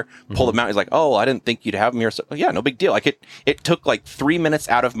over there, pulled them out. He's like, "Oh, I didn't think you'd have them here." So, yeah, no big deal. Like it took like 3 minutes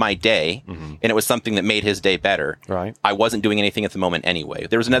out of my day, and it was something that made his day better. Right. I wasn't doing anything at the moment anyway.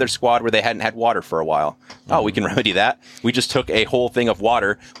 There was another squad where they hadn't had water for a while. Oh, we can remedy that. We just took a whole thing of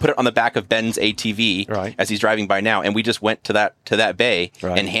water, put it on the back of Ben's ATV as he's driving by now, and we just went to that bay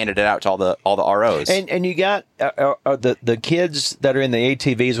and handed it out to all the ROs. And you got the kids that are in the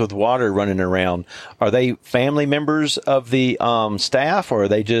ATVs with water running around. Are they family members of the staff, or are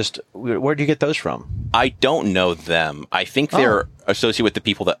they just? Where do you get those from? I don't know them. I think they're associated with the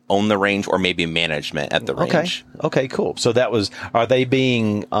people that own the range, or maybe management at the range. Okay, cool. So that was. Are they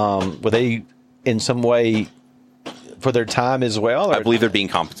being? Were they in some way? For their time as well? I believe they're being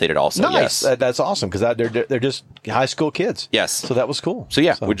compensated also. Nice. Yes. That's awesome, because they're just high school kids. Yes. So that was cool. So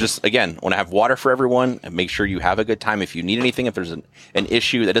we just, again, want to have water for everyone and make sure you have a good time. If you need anything, if there's an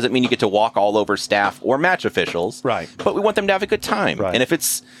issue, that doesn't mean you get to walk all over staff or match officials. Right. But we want them to have a good time. Right. And if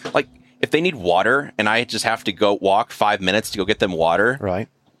it's like, if they need water and I just have to go walk 5 minutes to go get them water, right?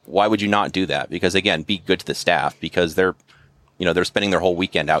 Why would you not do that? Because again, be good to the staff, because they're spending their whole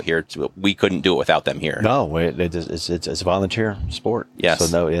weekend out here. We couldn't do it without them here. No, it's a volunteer sport.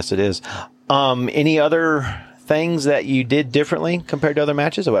 Yes. So yes, it is. Any other things that you did differently compared to other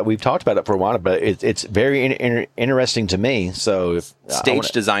matches? We've talked about it for a while, but it's very interesting to me. So stage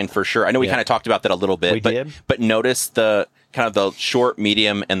design for sure. I know we kind of talked about that a little bit. But notice the kind of the short,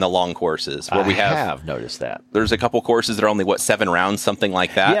 medium, and the long courses where we have noticed that. There's a couple courses that are only 7 rounds, something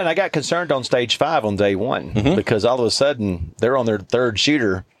like that. Yeah, and I got concerned on stage 5 on day 1 because all of a sudden they're on their third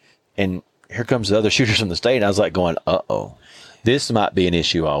shooter, and here comes the other shooters from the state. And I was like going, uh-oh, this might be an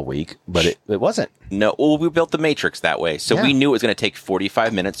issue all week, but it wasn't. No, well, we built the matrix that way, so we knew it was going to take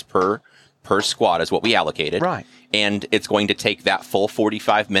 45 minutes per squad is what we allocated. Right. And it's going to take that full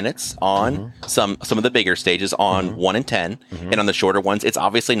 45 minutes on some of the bigger stages on 1 and 10. And on the shorter ones, it's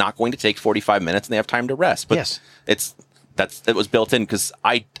obviously not going to take 45 minutes and they have time to rest. But it was built in because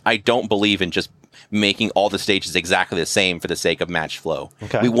I don't believe in just making all the stages exactly the same for the sake of match flow.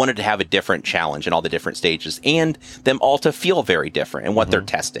 Okay. We wanted to have a different challenge in all the different stages and them all to feel very different in what they're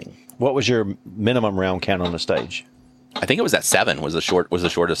testing. What was your minimum round count on the stage? I think it was at 7 was the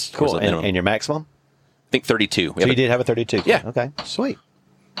shortest. Cool. Was the minimum. And your maximum? I think 32. So you did have a 32. Yeah. Okay. Sweet.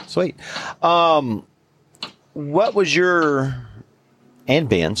 What was your, and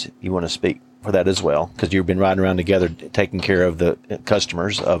Ben's, you want to speak for that as well, because you've been riding around together taking care of the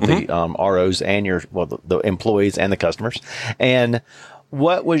customers of the ROs and the employees and the customers. And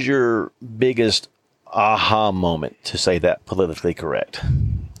what was your biggest aha moment, to say that politically correct?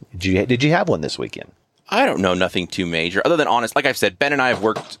 Did you have one this weekend? I don't know, nothing too major. Other than honest, like I've said, Ben and I have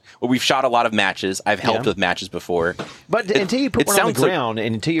worked. Well, we've shot a lot of matches. I've helped with matches before. But until you put one on the ground,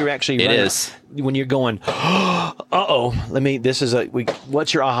 and until you're actually when you're going, what's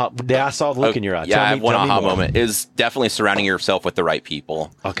your aha? I saw the look in your eye. Yeah, I have one aha moment. Is definitely surrounding yourself with the right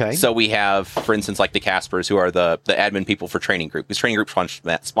people. Okay. So we have, for instance, like the Caspers, who are the admin people for Training Group. Because Training Group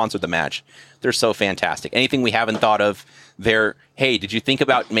sponsored the match. They're so fantastic. Anything we haven't thought of, hey, did you think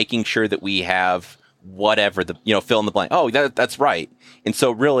about making sure that we have whatever fill in the blank? Oh, that's right. And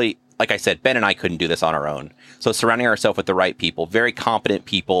so really, like I said, Ben and I couldn't do this on our own. So surrounding ourselves with the right people, very competent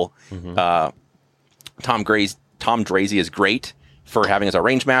people. Tom Drazy is great for having as our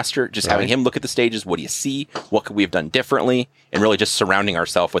range master, just having him look at the stages. What do you see? What could we have done differently? And really just surrounding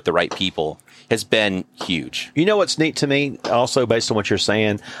ourselves with the right people has been huge. You know what's neat to me, also based on what you're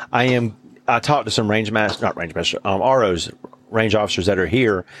saying, I talked to some ROs, range officers that are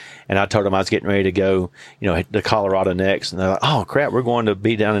here, and I told them I was getting ready to go, to Colorado next, and they're like, "Oh crap, we're going to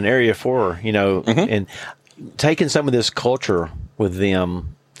be down in Area 4," and taking some of this culture with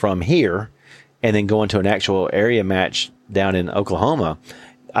them from here, and then going to an actual area match down in Oklahoma.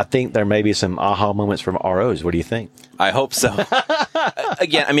 I think there may be some aha moments from ROs. What do you think? I hope so.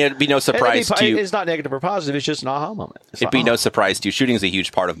 Again, I mean, it'd be no surprise to you. It's not negative or positive. It's just an aha moment. It'd be no surprise to you. Shooting is a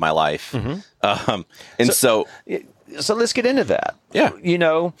huge part of my life. So let's get into that. Yeah.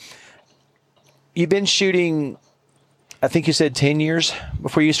 You've been shooting, I think you said 10 years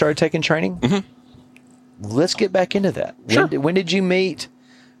before you started taking training. Let's get back into that. Sure. When did you meet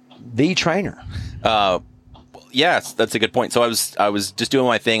the trainer? Yes, that's a good point. So I was just doing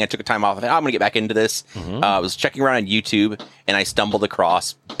my thing. I took a time off. I'm going to get back into this. I was checking around on YouTube, and I stumbled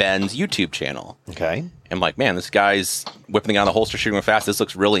across Ben's YouTube channel. Okay. I'm like, man, this guy's whipping the gun on the holster, shooting real fast. This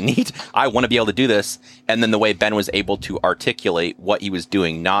looks really neat. I want to be able to do this. And then the way Ben was able to articulate what he was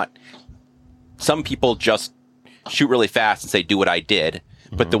doing, some people just shoot really fast and say, do what I did.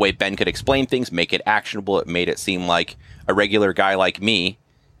 But the way Ben could explain things, make it actionable, it made it seem like a regular guy like me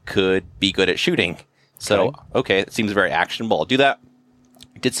could be good at shooting. So, okay, it seems very actionable. I'll do that.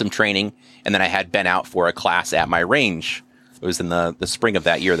 Did some training, and then I had Ben out for a class at my range. It was in the spring of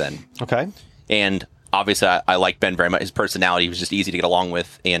that year then. Okay. And obviously, I like Ben very much. His personality was just easy to get along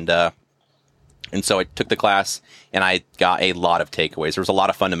with. And so I took the class, and I got a lot of takeaways. There was a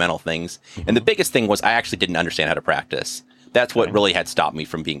lot of fundamental things. And the biggest thing was I actually didn't understand how to practice. That's what really had stopped me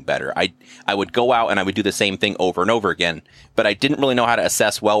from being better. I would go out and I would do the same thing over and over again, but I didn't really know how to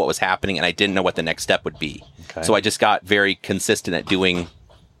assess well what was happening, and I didn't know what the next step would be. Okay. So I just got very consistent at doing,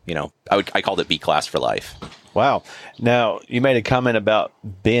 I called it B class for life. Wow. Now, you made a comment about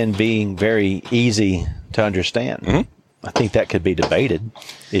Ben being very easy to understand. I think that could be debated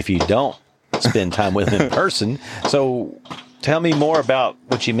if you don't spend time with him in person. So tell me more about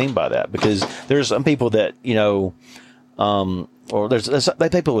what you mean by that, because there's some people that, or there's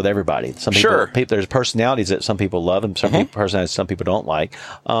people with everybody. Some people, there's personalities that some people love and some personalities some people don't like.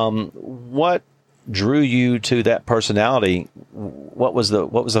 What drew you to that personality? What was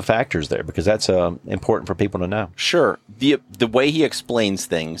the factors there? Because that's important for people to know. Sure. The way he explains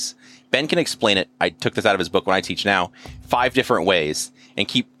things, Ben can explain it. I took this out of his book when I teach now, 5 different ways, and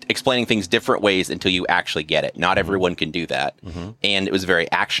keep explaining things different ways until you actually get it. Not everyone can do that. And it was very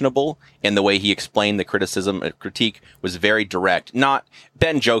actionable. And the way he explained the critique was very direct. Not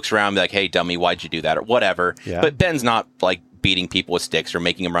Ben jokes around, be like, hey, dummy, why'd you do that? Or whatever. Yeah. But Ben's not like beating people with sticks or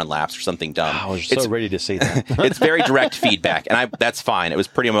making them run laps or something dumb. I was so ready to see that. It's very direct feedback. And that's fine. It was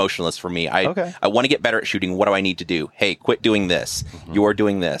pretty emotionless for me. I want to get better at shooting. What do I need to do? Hey, quit doing this. You're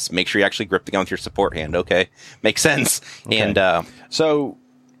doing this. Make sure you actually grip the gun with your support hand. Okay. Makes sense. Okay. And so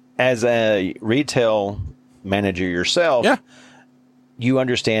as a retail manager yourself, you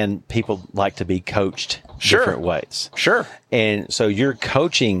understand people like to be coached different ways. Sure. And so your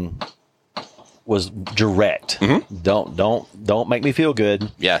coaching was direct. Don't make me feel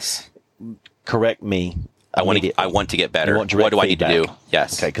good. Yes. Correct me. I want to get better. What do I need to do?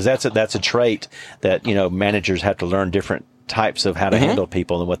 Yes. Okay, because that's a trait that managers have to learn different types of how to handle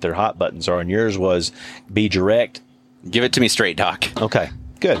people and what their hot buttons are. And yours was be direct. Give it to me straight, Doc. Okay,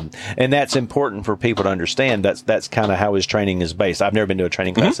 good. And that's important for people to understand. That's kind of how his training is based. I've never been to a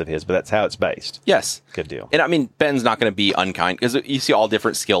training class of his, but that's how it's based. Yes. Good deal. And I mean, Ben's not going to be unkind because you see all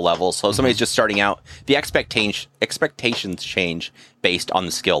different skill levels. So if somebody's just starting out, the expectations change based on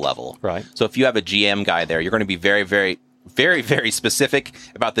the skill level. Right. So if you have a GM guy there, you're going to be very, very, very, very specific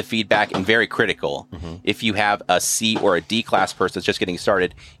about the feedback and very critical. If you have a C or a D class person that's just getting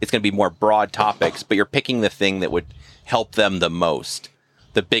started, it's going to be more broad topics, but you're picking the thing that would help them the most,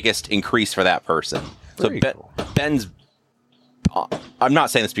 the biggest increase for that person. Very so cool. Ben's, I'm not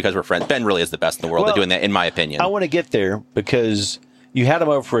saying this because we're friends. Ben really is the best in the world at doing that, in my opinion. I want to get there because you had him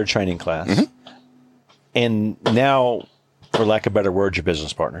over for a training class, and now, for lack of better words, you're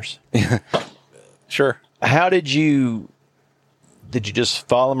business partners. Sure. How did you just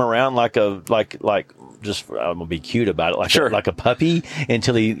follow him around like just I'm gonna be cute about it, like a puppy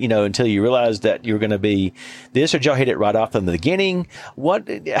until you realized that you were going to be this, or did y'all hit it right off in the beginning?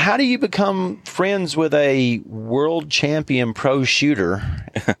 How do you become friends with a world champion pro shooter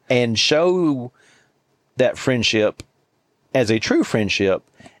and show that friendship as a true friendship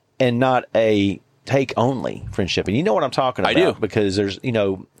and not a take only friendship? And you know what I'm talking about. I do. Because there's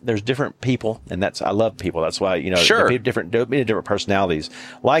different people, and I love people. That's why, Sure. different personalities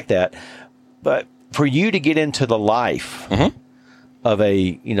like that. But for you to get into the life of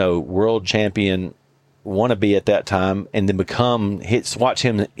a, world champion wannabe at that time, and then watch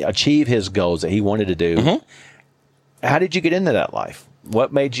him achieve his goals that he wanted to do. How did you get into that life?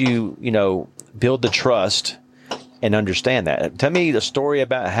 What made you, build the trust and understand that? Tell me the story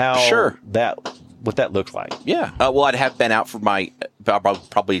about how what that looked like. Yeah. Well, I'd have been out for my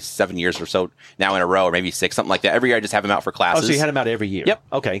probably 7 years or so now in a row, or maybe 6, something like that. Every year I just have him out for classes. Oh, so you had him out every year? Yep.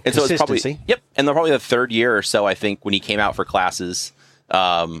 Okay. And so it's consistency. And then probably the third year or so, I think, when he came out for classes, he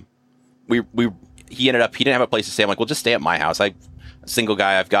didn't have a place to stay. I'm like, well, just stay at my house. I'm a single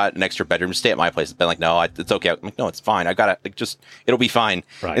guy. I've got an extra bedroom. Just stay at my place. It's been like, no, it's okay. I'm like, no, it's fine. I got to it'll be fine.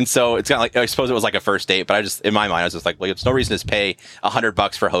 Right. And so it's kind of like, I suppose it was like a first date, but in my mind, I was just like, well, there's no reason to pay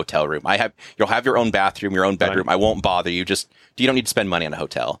 $100 for a hotel room. You'll have your own bathroom, your own bedroom. Right. I won't bother you. You don't need to spend money on a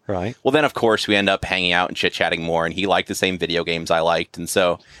hotel. Right. Well, then, of course, we end up hanging out and chit-chatting more, and he liked the same video games I liked, and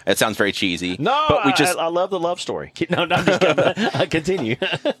so it sounds very cheesy. No, but I love the love story. No, I'm just gonna continue.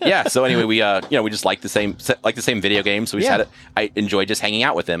 Yeah. So anyway, we just like the same video games. So I enjoyed just hanging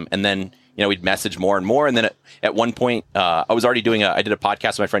out with him, and then we'd message more and more, and then at one point, I was already I did a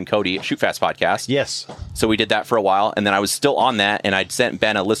podcast with my friend Cody, Shoot Fast podcast. Yes. So we did that for a while, and then I was still on that, and I'd sent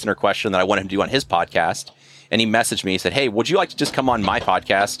Ben a listener question that I wanted him to do on his podcast. And he messaged me. He said, "Hey, would you like to just come on my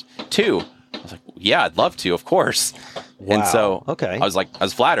podcast too?" I was like, "Yeah, I'd love to, of course." Wow. And so I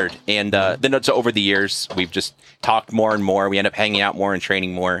was flattered. And then so over the years, we've just talked more and more. We end up hanging out more and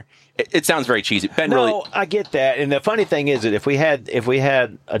training more. It sounds very cheesy. I get that. And the funny thing is that if we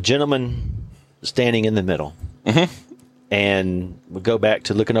had a gentleman standing in the middle, and we go back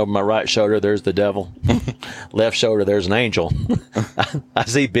to looking over my right shoulder, there's the devil. Left shoulder, there's an angel. I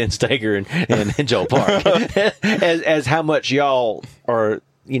see Ben Stager and Joel Park as how much y'all are,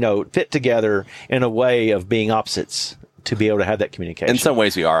 fit together in a way of being opposites to be able to have that communication. In some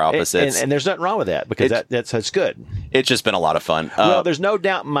ways, we are opposites, and there's nothing wrong with that because that's good. It's just been a lot of fun. Well, there's no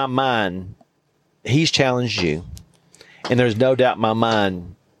doubt in my mind he's challenged you, and there's no doubt in my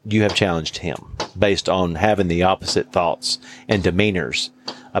mind you have challenged him based on having the opposite thoughts and demeanors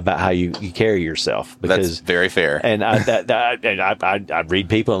about how you carry yourself. Because that's very fair. And I read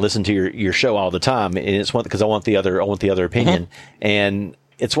people and listen to your show all the time, and it's one because I want the other opinion, and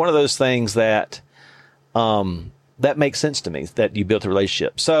it's one of those things that that makes sense to me that you built a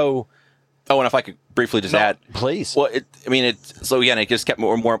relationship. So. Oh, and if I could briefly just add. Please. Well, so again, it just kept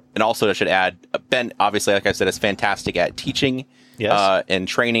more and more. And also, I should add, Ben, obviously, like I said, is fantastic at teaching and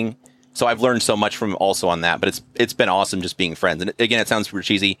training. So I've learned so much from him also on that. But it's been awesome just being friends. And again, it sounds super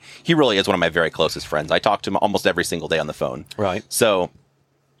cheesy. He really is one of my very closest friends. I talk to him almost every single day on the phone. Right. So,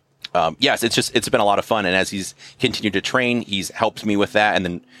 yes, it's been a lot of fun. And as he's continued to train, he's helped me with that. And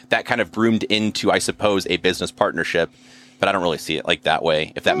then that kind of groomed into, I suppose, a business partnership. But I don't really see it like that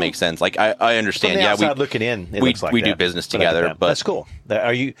way, if that makes sense. Like I understand. From the outside looking in, it looks like we do business together. But that's cool.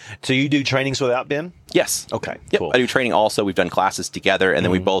 So you do trainings without Ben? Yes. Okay. Yep. Cool. I do training also. We've done classes together, and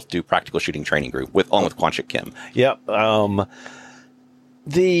then we both do practical shooting training group along with Kwanchik Kim. Yep.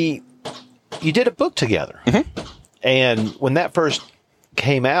 You did a book together, and when that first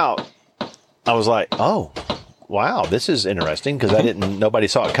came out, I was like, oh. Wow, this is interesting because nobody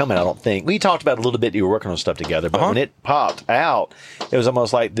saw it coming, I don't think. We talked about it a little bit, you were working on stuff together, but when it popped out, it was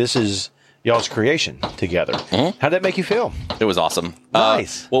almost like this is y'all's creation together. How did that make you feel? It was awesome.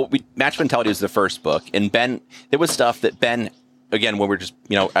 Nice. Well, Match Mentality was the first book, and Ben, there was stuff that Ben, again, when we're just,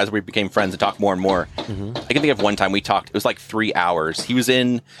 as we became friends and talked more and more, I can think of one time we talked, it was like 3 hours. He was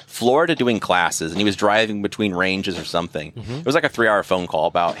in Florida doing classes, and he was driving between ranges or something. It was like a 3-hour phone call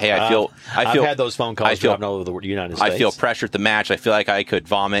about, hey, I've had those phone calls driving all over the United States. I feel pressure at the match. I feel like I could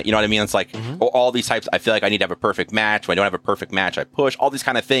vomit. You know what I mean? It's like all these types. I feel like I need to have a perfect match. When I don't have a perfect match, I push. All these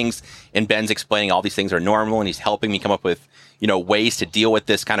kind of things. And Ben's explaining all these things are normal, and he's helping me come up with ways to deal with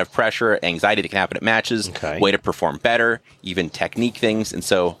this kind of pressure, anxiety that can happen at matches, way to perform better, even technique things. And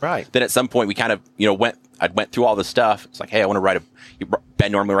so then at some point we kind of, I went through all this stuff. It's like, hey, I want to write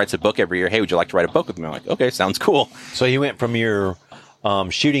Ben normally writes a book every year. Hey, would you like to write a book with me? I'm like, okay, sounds cool. So you went from your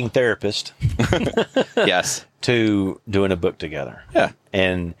shooting therapist yes, to doing a book together. Yeah.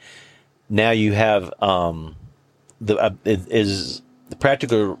 And now you have is the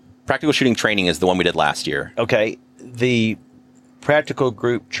practical shooting training is the one we did last year. Okay. The practical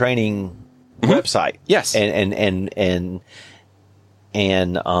group training website. Yes. And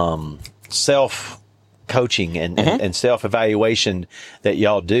self coaching and self evaluation that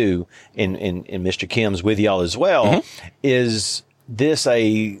y'all do in Mr. Kim's with y'all as well. Is this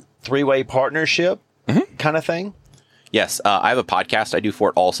a 3-way partnership kind of thing? Yes. I have a podcast I do for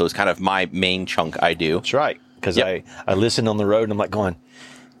it also. It's kind of my main chunk I do. That's right. Because I listen on the road and I'm like going,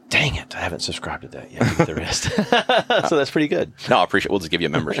 dang it, I haven't subscribed to that yet with the rest. So that's pretty good. No, I appreciate it. We'll just give you a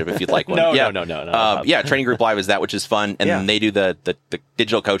membership if you'd like one. No. Training Group Live is that, which is fun. And then they do the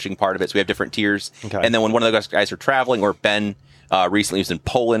digital coaching part of it. So we have different tiers. Okay. And then when one of those guys are traveling, or Ben recently was in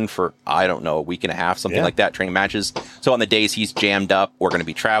Poland for, I don't know, a week and a half, something like that, training matches. So on the days he's jammed up, we're going to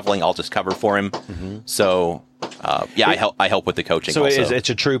be traveling, I'll just cover for him. So... I help with the coaching. So also. It's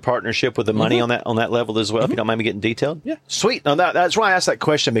a true partnership with the money on that level as well. If you don't mind me getting detailed, sweet. No, that's why I asked that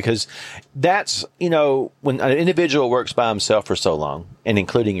question, because that's when an individual works by himself for so long, and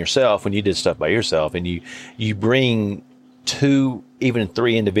including yourself, when you did stuff by yourself, and you bring 2, even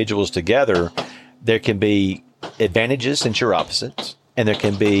 3 individuals together, there can be advantages since you're opposites, and there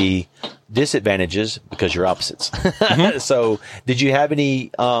can be disadvantages because you're opposites. So, did you have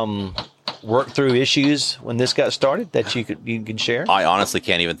any work through issues when this got started that you can share? I honestly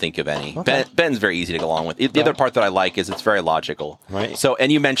can't even think of any. Okay. Ben's very easy to go along with. The other part that I like is it's very logical. Right. So,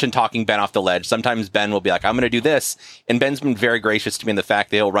 and you mentioned talking Ben off the ledge. Sometimes Ben will be like, I'm going to do this. And Ben's been very gracious to me in the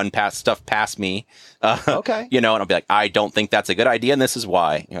fact that he'll run stuff past me. Okay. And I'll be like, I don't think that's a good idea, and this is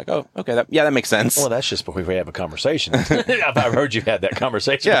why. You're like, oh, okay. That makes sense. Well, that's just before we have a conversation. I've heard you had that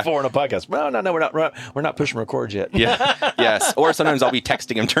conversation before on a podcast. No, we're not pushing record yet. Yeah. Yes. Or sometimes I'll be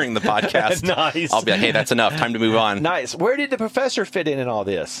texting him during the podcast. Nice. I'll be like, hey, that's enough. Time to move on. Nice. Where did the professor fit in all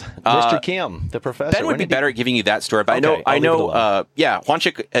this? Mr. Kim, the professor. Ben would be better at giving you that story, but I know.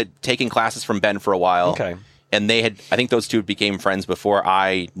 Juanchik had taken classes from Ben for a while. Okay. And I think those two became friends before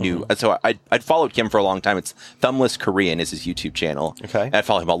I knew. So I'd followed Kim for a long time. It's Thumbless Korean is his YouTube channel. Okay. And I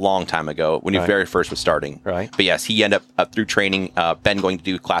followed him a long time ago when he very first was starting. Right. But yes, he ended up through training, Ben going to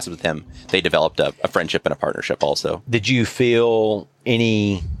do classes with him. They developed a friendship and a partnership also. Did you feel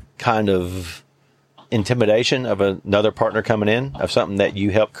any kind of intimidation of another partner coming in, of something that you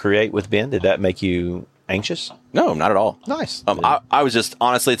helped create with Ben? Did that make you anxious? No, not at all. Nice. I was just,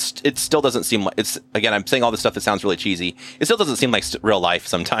 honestly, it still doesn't seem like, again, I'm saying all this stuff that sounds really cheesy. It still doesn't seem like real life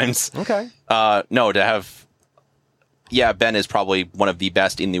sometimes. Okay. No, to have, Ben is probably one of the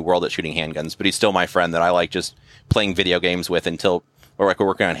best in the world at shooting handguns, but he's still my friend that I like just playing video games with until, we're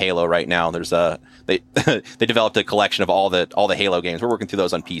working on Halo right now. There's they developed a collection of all the Halo games. We're working through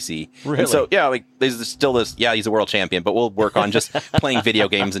those on PC. Really? And so there's still this. Yeah, he's a world champion, but we'll work on just playing video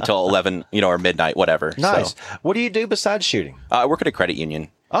games until 11, or midnight, whatever. Nice. So, what do you do besides shooting? I work at a credit union.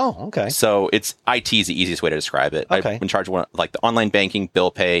 Oh, okay. So IT is the easiest way to describe it. Okay. I'm in charge of the online banking,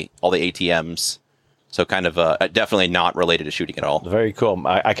 bill pay, all the ATMs. So kind of definitely not related to shooting at all. Very cool.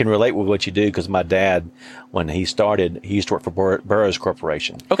 I can relate with what you do because my dad, when he started, he used to work for Burroughs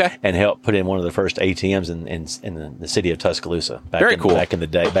Corporation. Okay. And helped put in one of the first ATMs in the city of Tuscaloosa. Very cool. Back in the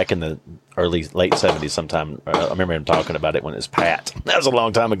day, back in the late 70s sometime. I remember him talking about it when it was Pat. That was a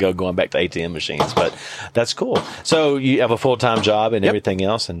long time ago, going back to ATM machines. But that's cool. So you have a full-time job and everything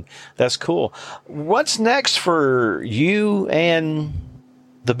else, and that's cool. What's next for you and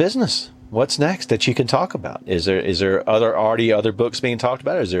the business? What's next that you can talk about? Is there other books being talked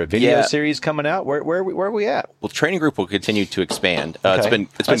about? Is there a video series coming out? Where are we at? Well, Training Group will continue to expand. Okay. It's been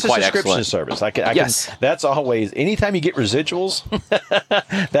that's quite a subscription excellent. service. Yes. That's always, anytime you get residuals,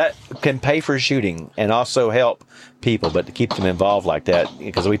 that can pay for shooting and also help people, but to keep them involved like that,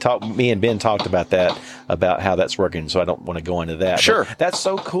 because me and Ben talked about that, about how that's working, so I don't want to go into that. Sure. But that's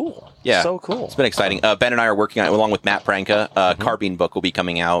so cool. Yeah. So cool. It's been exciting. Ben and I are working on it along with Matt Pranka. Carbine book will be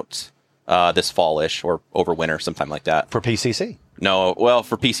coming out this fall-ish or over winter, sometime like that. For PCC. No, well,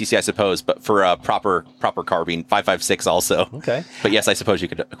 for PCC, I suppose, but for proper carbine, 5.56 also. Okay. But yes, I suppose you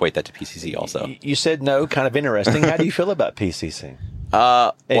could equate that to PCC also. You said no, kind of interesting. How do you feel about PCC?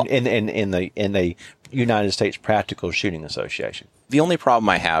 In the United States Practical Shooting Association. The only problem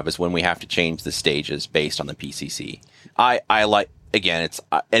I have is when we have to change the stages based on the PCC. I like, again, it's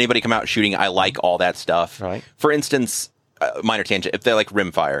anybody come out shooting, I like all that stuff. Right. For instance, minor tangent, if they like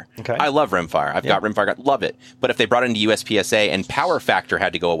rimfire. Okay. I love rimfire. I've got rimfire, love it. But if they brought it into USPSA and power factor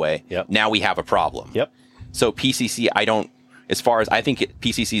had to go away, now we have a problem. Yep. So PCC, as far as I think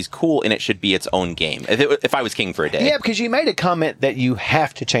PCC is cool and it should be its own game. If I was king for a day. Yeah, because you made a comment that you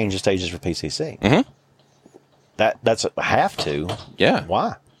have to change the stages for PCC. Mm-hmm. That's a have to. Yeah.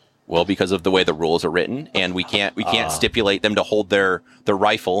 Why? Well, because of the way the rules are written, and we can't stipulate them to hold their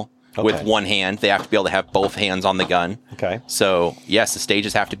rifle with one hand. They have to be able to have both hands on the gun. Okay. So yes, the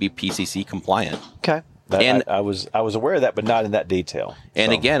stages have to be PCC compliant. Okay. I was aware of that, but not in that detail.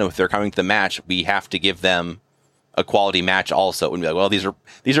 And again, if they're coming to the match, we have to give them a quality match also. And be like, well, these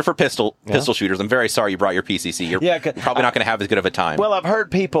are for pistol shooters. I'm very sorry you brought your PCC. You're probably not going to have as good of a time. Well, I've heard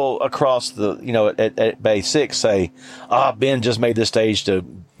people across at Bay 6 say, Ben just made this stage to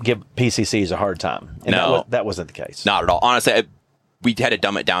give PCCs a hard time. And no, that wasn't the case. Not at all. Honestly, we had to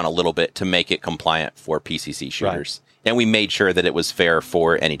dumb it down a little bit to make it compliant for PCC shooters. Right. And we made sure that it was fair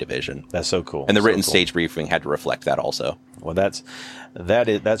for any division. That's so cool. And the written stage briefing had to reflect that also. Well, that's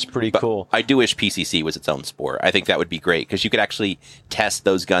pretty cool. I do wish PCC was its own sport. I think that would be great because you could actually test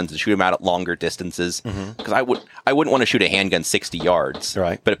those guns and shoot them out at longer distances. Because I wouldn't want to shoot a handgun 60 yards.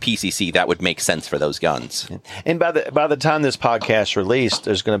 Right. But a PCC, that would make sense for those guns. And by the time this podcast released,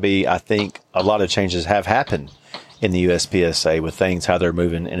 there's going to be, I think, a lot of changes have happened in the USPSA with things, how they're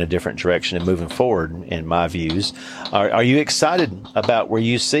moving in a different direction and moving forward, in my views. Are you excited about where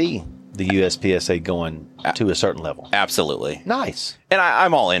you see the USPSA going to a certain level? Absolutely. Nice. And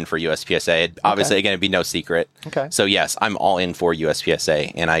I'm all in for USPSA. Obviously, again, it'd be no secret. Okay. So yes, I'm all in for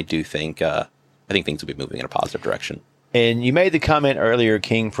USPSA, and I do think things will be moving in a positive direction. And you made the comment earlier,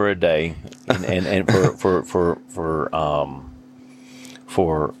 king for a day, and for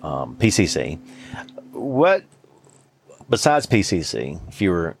PCC. What, besides PCC, if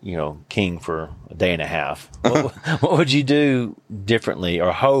you were king for a day and a half, what would you do differently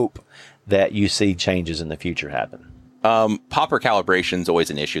or hope that you see changes in the future happen? Popper calibration is always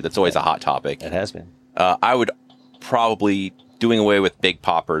an issue. That's always a hot topic. It has been. I would probably doing away with big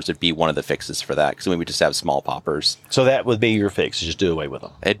poppers would be one of the fixes for that, because we would just have small poppers. So that would be your fix, just do away with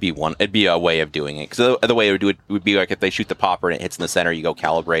them. It'd be a way of doing it. Because the way it would do it would be like if they shoot the popper and it hits in the center, you go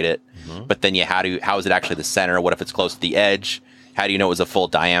calibrate it. But then how is it actually the center? What if it's close to the edge? How do you know it was a full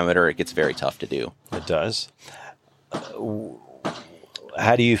diameter? It gets very tough to do. It does.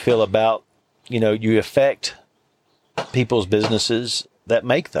 How do you feel about, you affect people's businesses that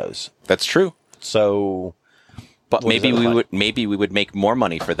make those? That's true. So, but maybe we would make more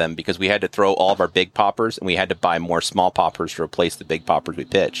money for them because we had to throw all of our big poppers and we had to buy more small poppers to replace the big poppers we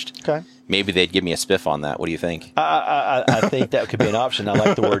pitched. Okay. Maybe they'd give me a spiff on that. What do you think? I think that could be an option. I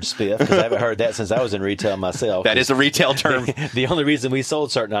like the word spiff because I haven't heard that since I was in retail myself. That is a retail term. The only reason we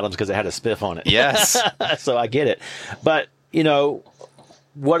sold certain items because it had a spiff on it. Yes. So I get it. But,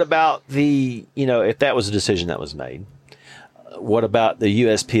 what about if that was a decision that was made, what about the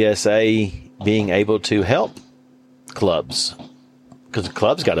USPSA being able to help clubs? Because the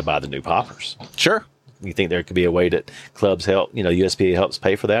clubs got to buy the new poppers. Sure. You think there could be a way that clubs help, USPSA helps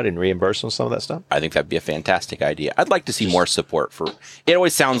pay for that and reimburse on some of that stuff? I think that'd be a fantastic idea. I'd like to see more support for it.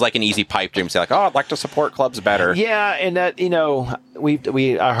 Always sounds like an easy pipe dream to say like, I'd like to support clubs better. Yeah. And that,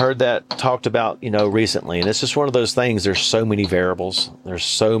 I heard that talked about, recently, and it's just one of those things. There's so many variables. There's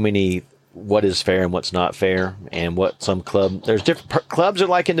so many, what is fair and what's not fair, and what some there's different clubs are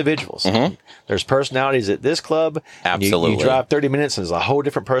like individuals. There's personalities at this club. Absolutely. You drive 30 minutes and there's a whole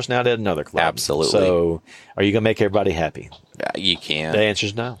different personality at another club. Absolutely. So are you going to make everybody happy? You can. The answer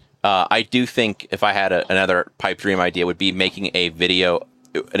is no. I do think if I had another pipe dream idea would be making an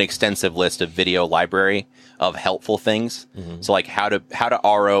extensive list of video library of helpful things. So like how to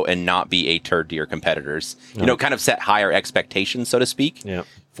RO and not be a turd to your competitors. Kind of set higher expectations, so to speak,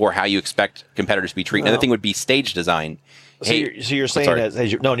 for how you expect competitors to be treated. Another thing would be stage design. So you're saying that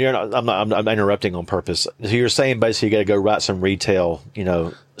as no, you're not. I'm interrupting on purpose. So you're saying basically you got to go write some retail,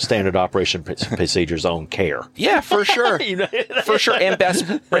 standard operation procedures on care. Yeah, for sure, for sure, and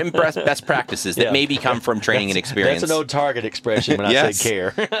best practices that maybe come from training and experience. That's an old Target expression when I say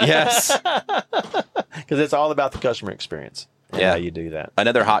care. Yes, because it's all about the customer experience. And how you do that.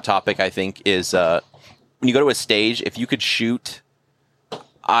 Another hot topic I think is when you go to a stage, if you could shoot,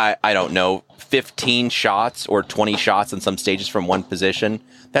 I don't know, 15 shots or 20 shots in some stages from one position,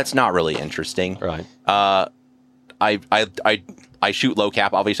 that's not really interesting. Right. I shoot low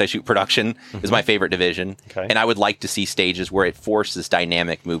cap. Obviously, I shoot production is my favorite division. Okay. And I would like to see stages where it forces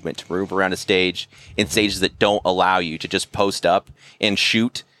dynamic movement to move around a stage in stages that don't allow you to just post up and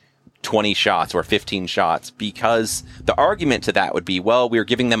shoot 20 shots or 15 shots, because the argument to that would be, well, we're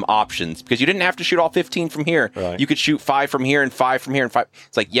giving them options because you didn't have to shoot all 15 from here. Right. You could shoot 5 from here and 5 from here and 5.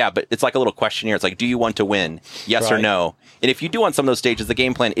 It's like, yeah, but it's like a little questionnaire. It's like, do you want to win? Yes or no? And if you do on some of those stages, the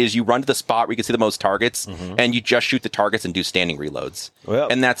game plan is you run to the spot where you can see the most targets and you just shoot the targets and do standing reloads. Well,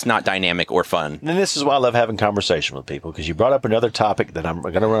 and that's not dynamic or fun. And this is why I love having conversation with people, because you brought up another topic that I'm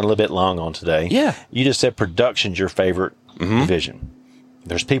going to run a little bit long on today. Yeah. You just said production's your favorite division.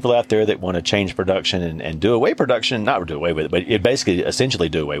 There's people out there that want to change production and do away production, not do away with it, but it basically essentially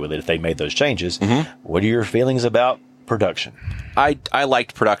do away with it if they made those changes. What are your feelings about production? I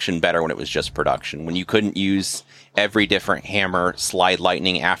liked production better when it was just production, when you couldn't use every different hammer, slide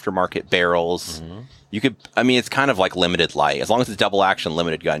lightning, aftermarket barrels. You could, I mean, it's kind of like limited light. As long as it's double action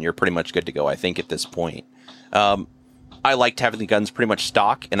limited gun, you're pretty much good to go, I think, at this point. I liked having the guns pretty much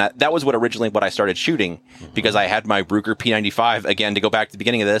stock, and that was originally what I started shooting, because I had my Ruger P95. Again, to go back to the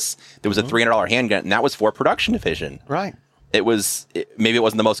beginning of this, there was a $300 handgun, and that was for production division. Right. Maybe it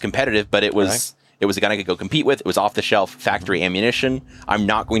wasn't the most competitive, but it was a gun I could go compete with. It was off the shelf factory ammunition. I'm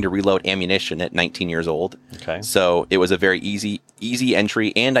not going to reload ammunition at 19 years old. Okay. So it was a very easy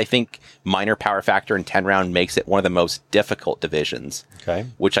entry, and I think minor power factor and 10 round makes it one of the most difficult divisions. Okay.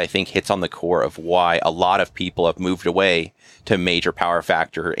 Which I think hits on the core of why a lot of people have moved away to major power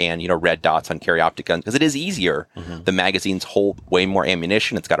factor and, red dots on carry optic guns, because it is easier. The magazines hold way more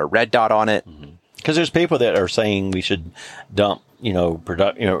ammunition. It's got a red dot on it. Because there's people that are saying we should dump,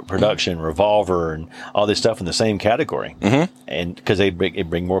 production, revolver, and all this stuff in the same category. And because they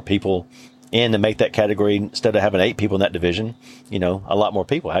bring more people in to make that category, instead of having 8 people in that division, a lot more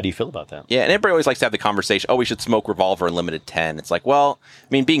people. How do you feel about that? Yeah, and everybody always likes to have the conversation, we should smoke revolver in limited 10. It's like, well, I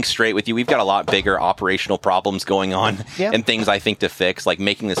mean, being straight with you, we've got a lot bigger operational problems going on and things I think to fix, like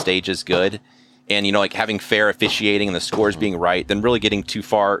making the stages good. And, like having fair officiating and the scores being right, than really getting too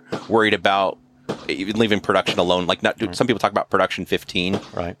far worried about even leaving production alone. Like, some people talk about production 15.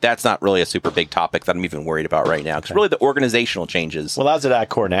 Right. That's not really a super big topic that I'm even worried about right now. Because really the organizational changes. Well, I was at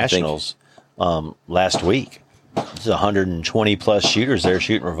I-Corps Nationals last week. There's 120 plus shooters there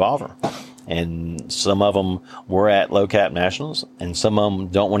shooting revolver. And some of them were at low cap nationals, and some of them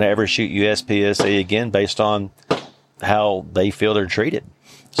don't want to ever shoot USPSA again based on how they feel they're treated.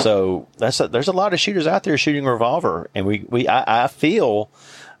 So there's a lot of shooters out there shooting revolver, and I feel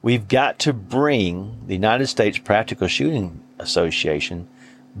we've got to bring the United States Practical Shooting Association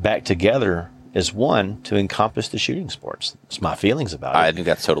back together as one to encompass the shooting sports. It's my feelings about it. I think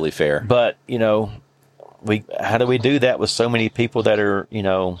that's totally fair. But, how do we do that with so many people that are,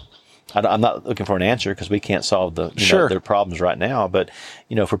 I'm not looking for an answer because we can't solve their problems right now. But,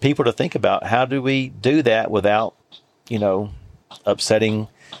 for people to think about, how do we do that without, upsetting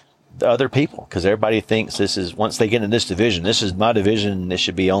the other people? Because everybody thinks this is, once they get in this division, this is my division, this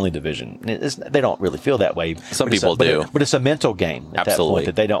should be only division. They don't really feel that way. Some people do. But it's a mental game at Absolutely. that point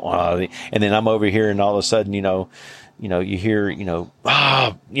that they don't want to. And then I'm over here and all of a sudden, you hear,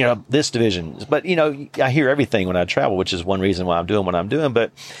 this division. But, I hear everything when I travel, which is one reason why I'm doing what I'm doing.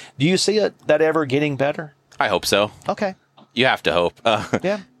 But do you see that ever getting better? I hope so. Okay. You have to hope.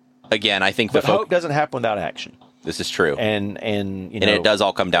 Yeah. Again, I think but hope doesn't happen without action. This is true. And it does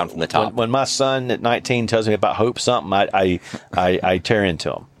all come down from the top. When my son at 19 tells me about hope something, I tear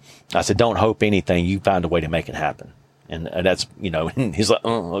into him. I said, don't hope anything. You find a way to make it happen. And that's, he's like,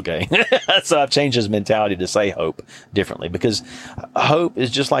 oh, okay. So I've changed his mentality to say hope differently, because hope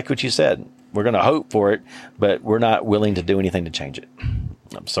is just like what you said. We're going to hope for it, but we're not willing to do anything to change it.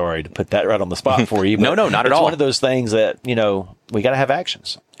 I'm sorry to put that right on the spot for you. No, not at all. It's one of those things that, we got to have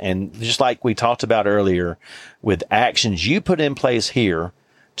actions. And just like we talked about earlier, with actions you put in place here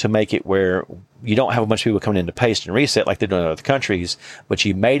to make it where you don't have a bunch of people coming in to paste and reset like they're doing in other countries, but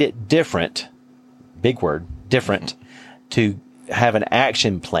you made it different, big word, different, to have an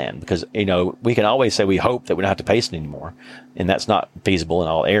action plan. Because, we can always say we hope that we don't have to paste it anymore, and that's not feasible in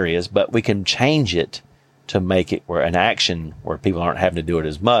all areas, but we can change it to make it where an action where people aren't having to do it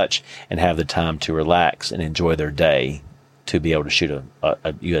as much and have the time to relax and enjoy their day to be able to shoot a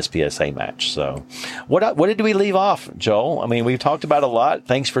USPSA match. So what did we leave off, Joel? I mean, we've talked about a lot.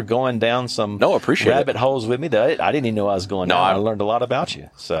 Thanks for going down some rabbit holes with me. I didn't even know I was going down. I learned a lot about you.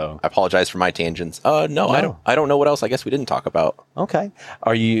 So I apologize for my tangents. No, I don't know what else I guess we didn't talk about. Okay.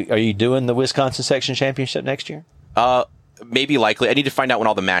 Are you doing the Wisconsin Section Championship next year? Maybe likely. I need to find out when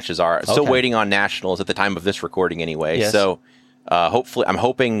all the matches are. Still waiting on nationals at the time of this recording anyway. Yes. So hopefully, I'm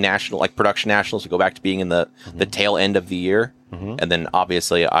hoping production nationals will go back to being in the tail end of the year. Mm-hmm. And then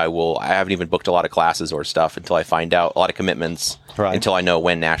obviously I haven't even booked a lot of classes or stuff until I find out a lot of commitments until I know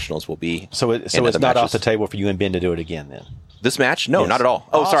when nationals will be. So it's not off the table for you and Ben to do it again then? This match? No, not at all.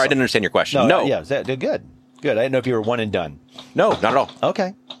 Oh, awesome. Sorry. I didn't understand your question. No. Yeah. Good. I didn't know if you were one and done. No, not at all.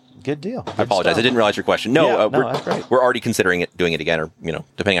 Okay. Good deal. I apologize. Stuff. I didn't realize your question. No, that's great. We're already considering doing it again, or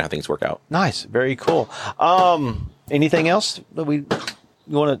depending on how things work out. Nice, very cool. Anything else that you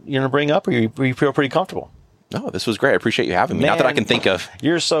want to bring up, or you feel pretty comfortable? No, this was great. I appreciate you having me. Not that I can think of.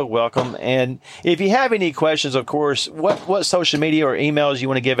 You're so welcome. And if you have any questions, of course, what social media or emails you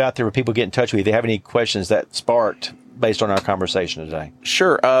want to give out there where people get in touch with you? If they have any questions that sparked based on our conversation today?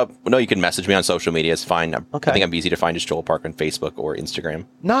 Sure. No, you can message me on social media. It's fine. Okay. I think I'm easy to find as Joel Park on Facebook or Instagram.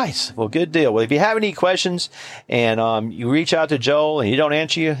 Nice. Well, good deal. Well, if you have any questions and you reach out to Joel and he don't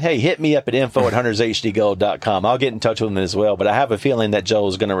answer you, hey, hit me up at info@huntershdgold.com. I'll get in touch with him as well. But I have a feeling that Joel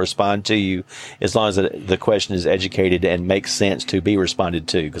is going to respond to you as long as the question is educated and makes sense to be responded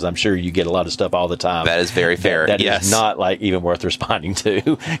to, because I'm sure you get a lot of stuff all the time. That is very fair. That yes. is not even worth responding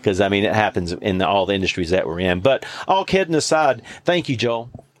to, because, I mean, it happens in all the industries that we're in. But all kidding aside, thank you, Joel.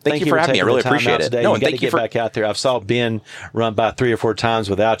 Thank you for having me. I really appreciate it. No, and thank you for back out there. I've saw Ben run by 3 or 4 times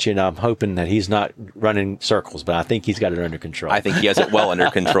without you, and I'm hoping that he's not running circles, but I think he's got it under control. I think he has it well under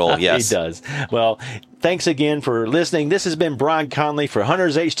control. Yes, he does. Well, thanks again for listening. This has been Brian Conley for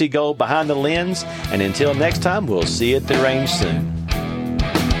Hunters HD Gold Behind the Lens, and until next time, we'll see you at the range soon.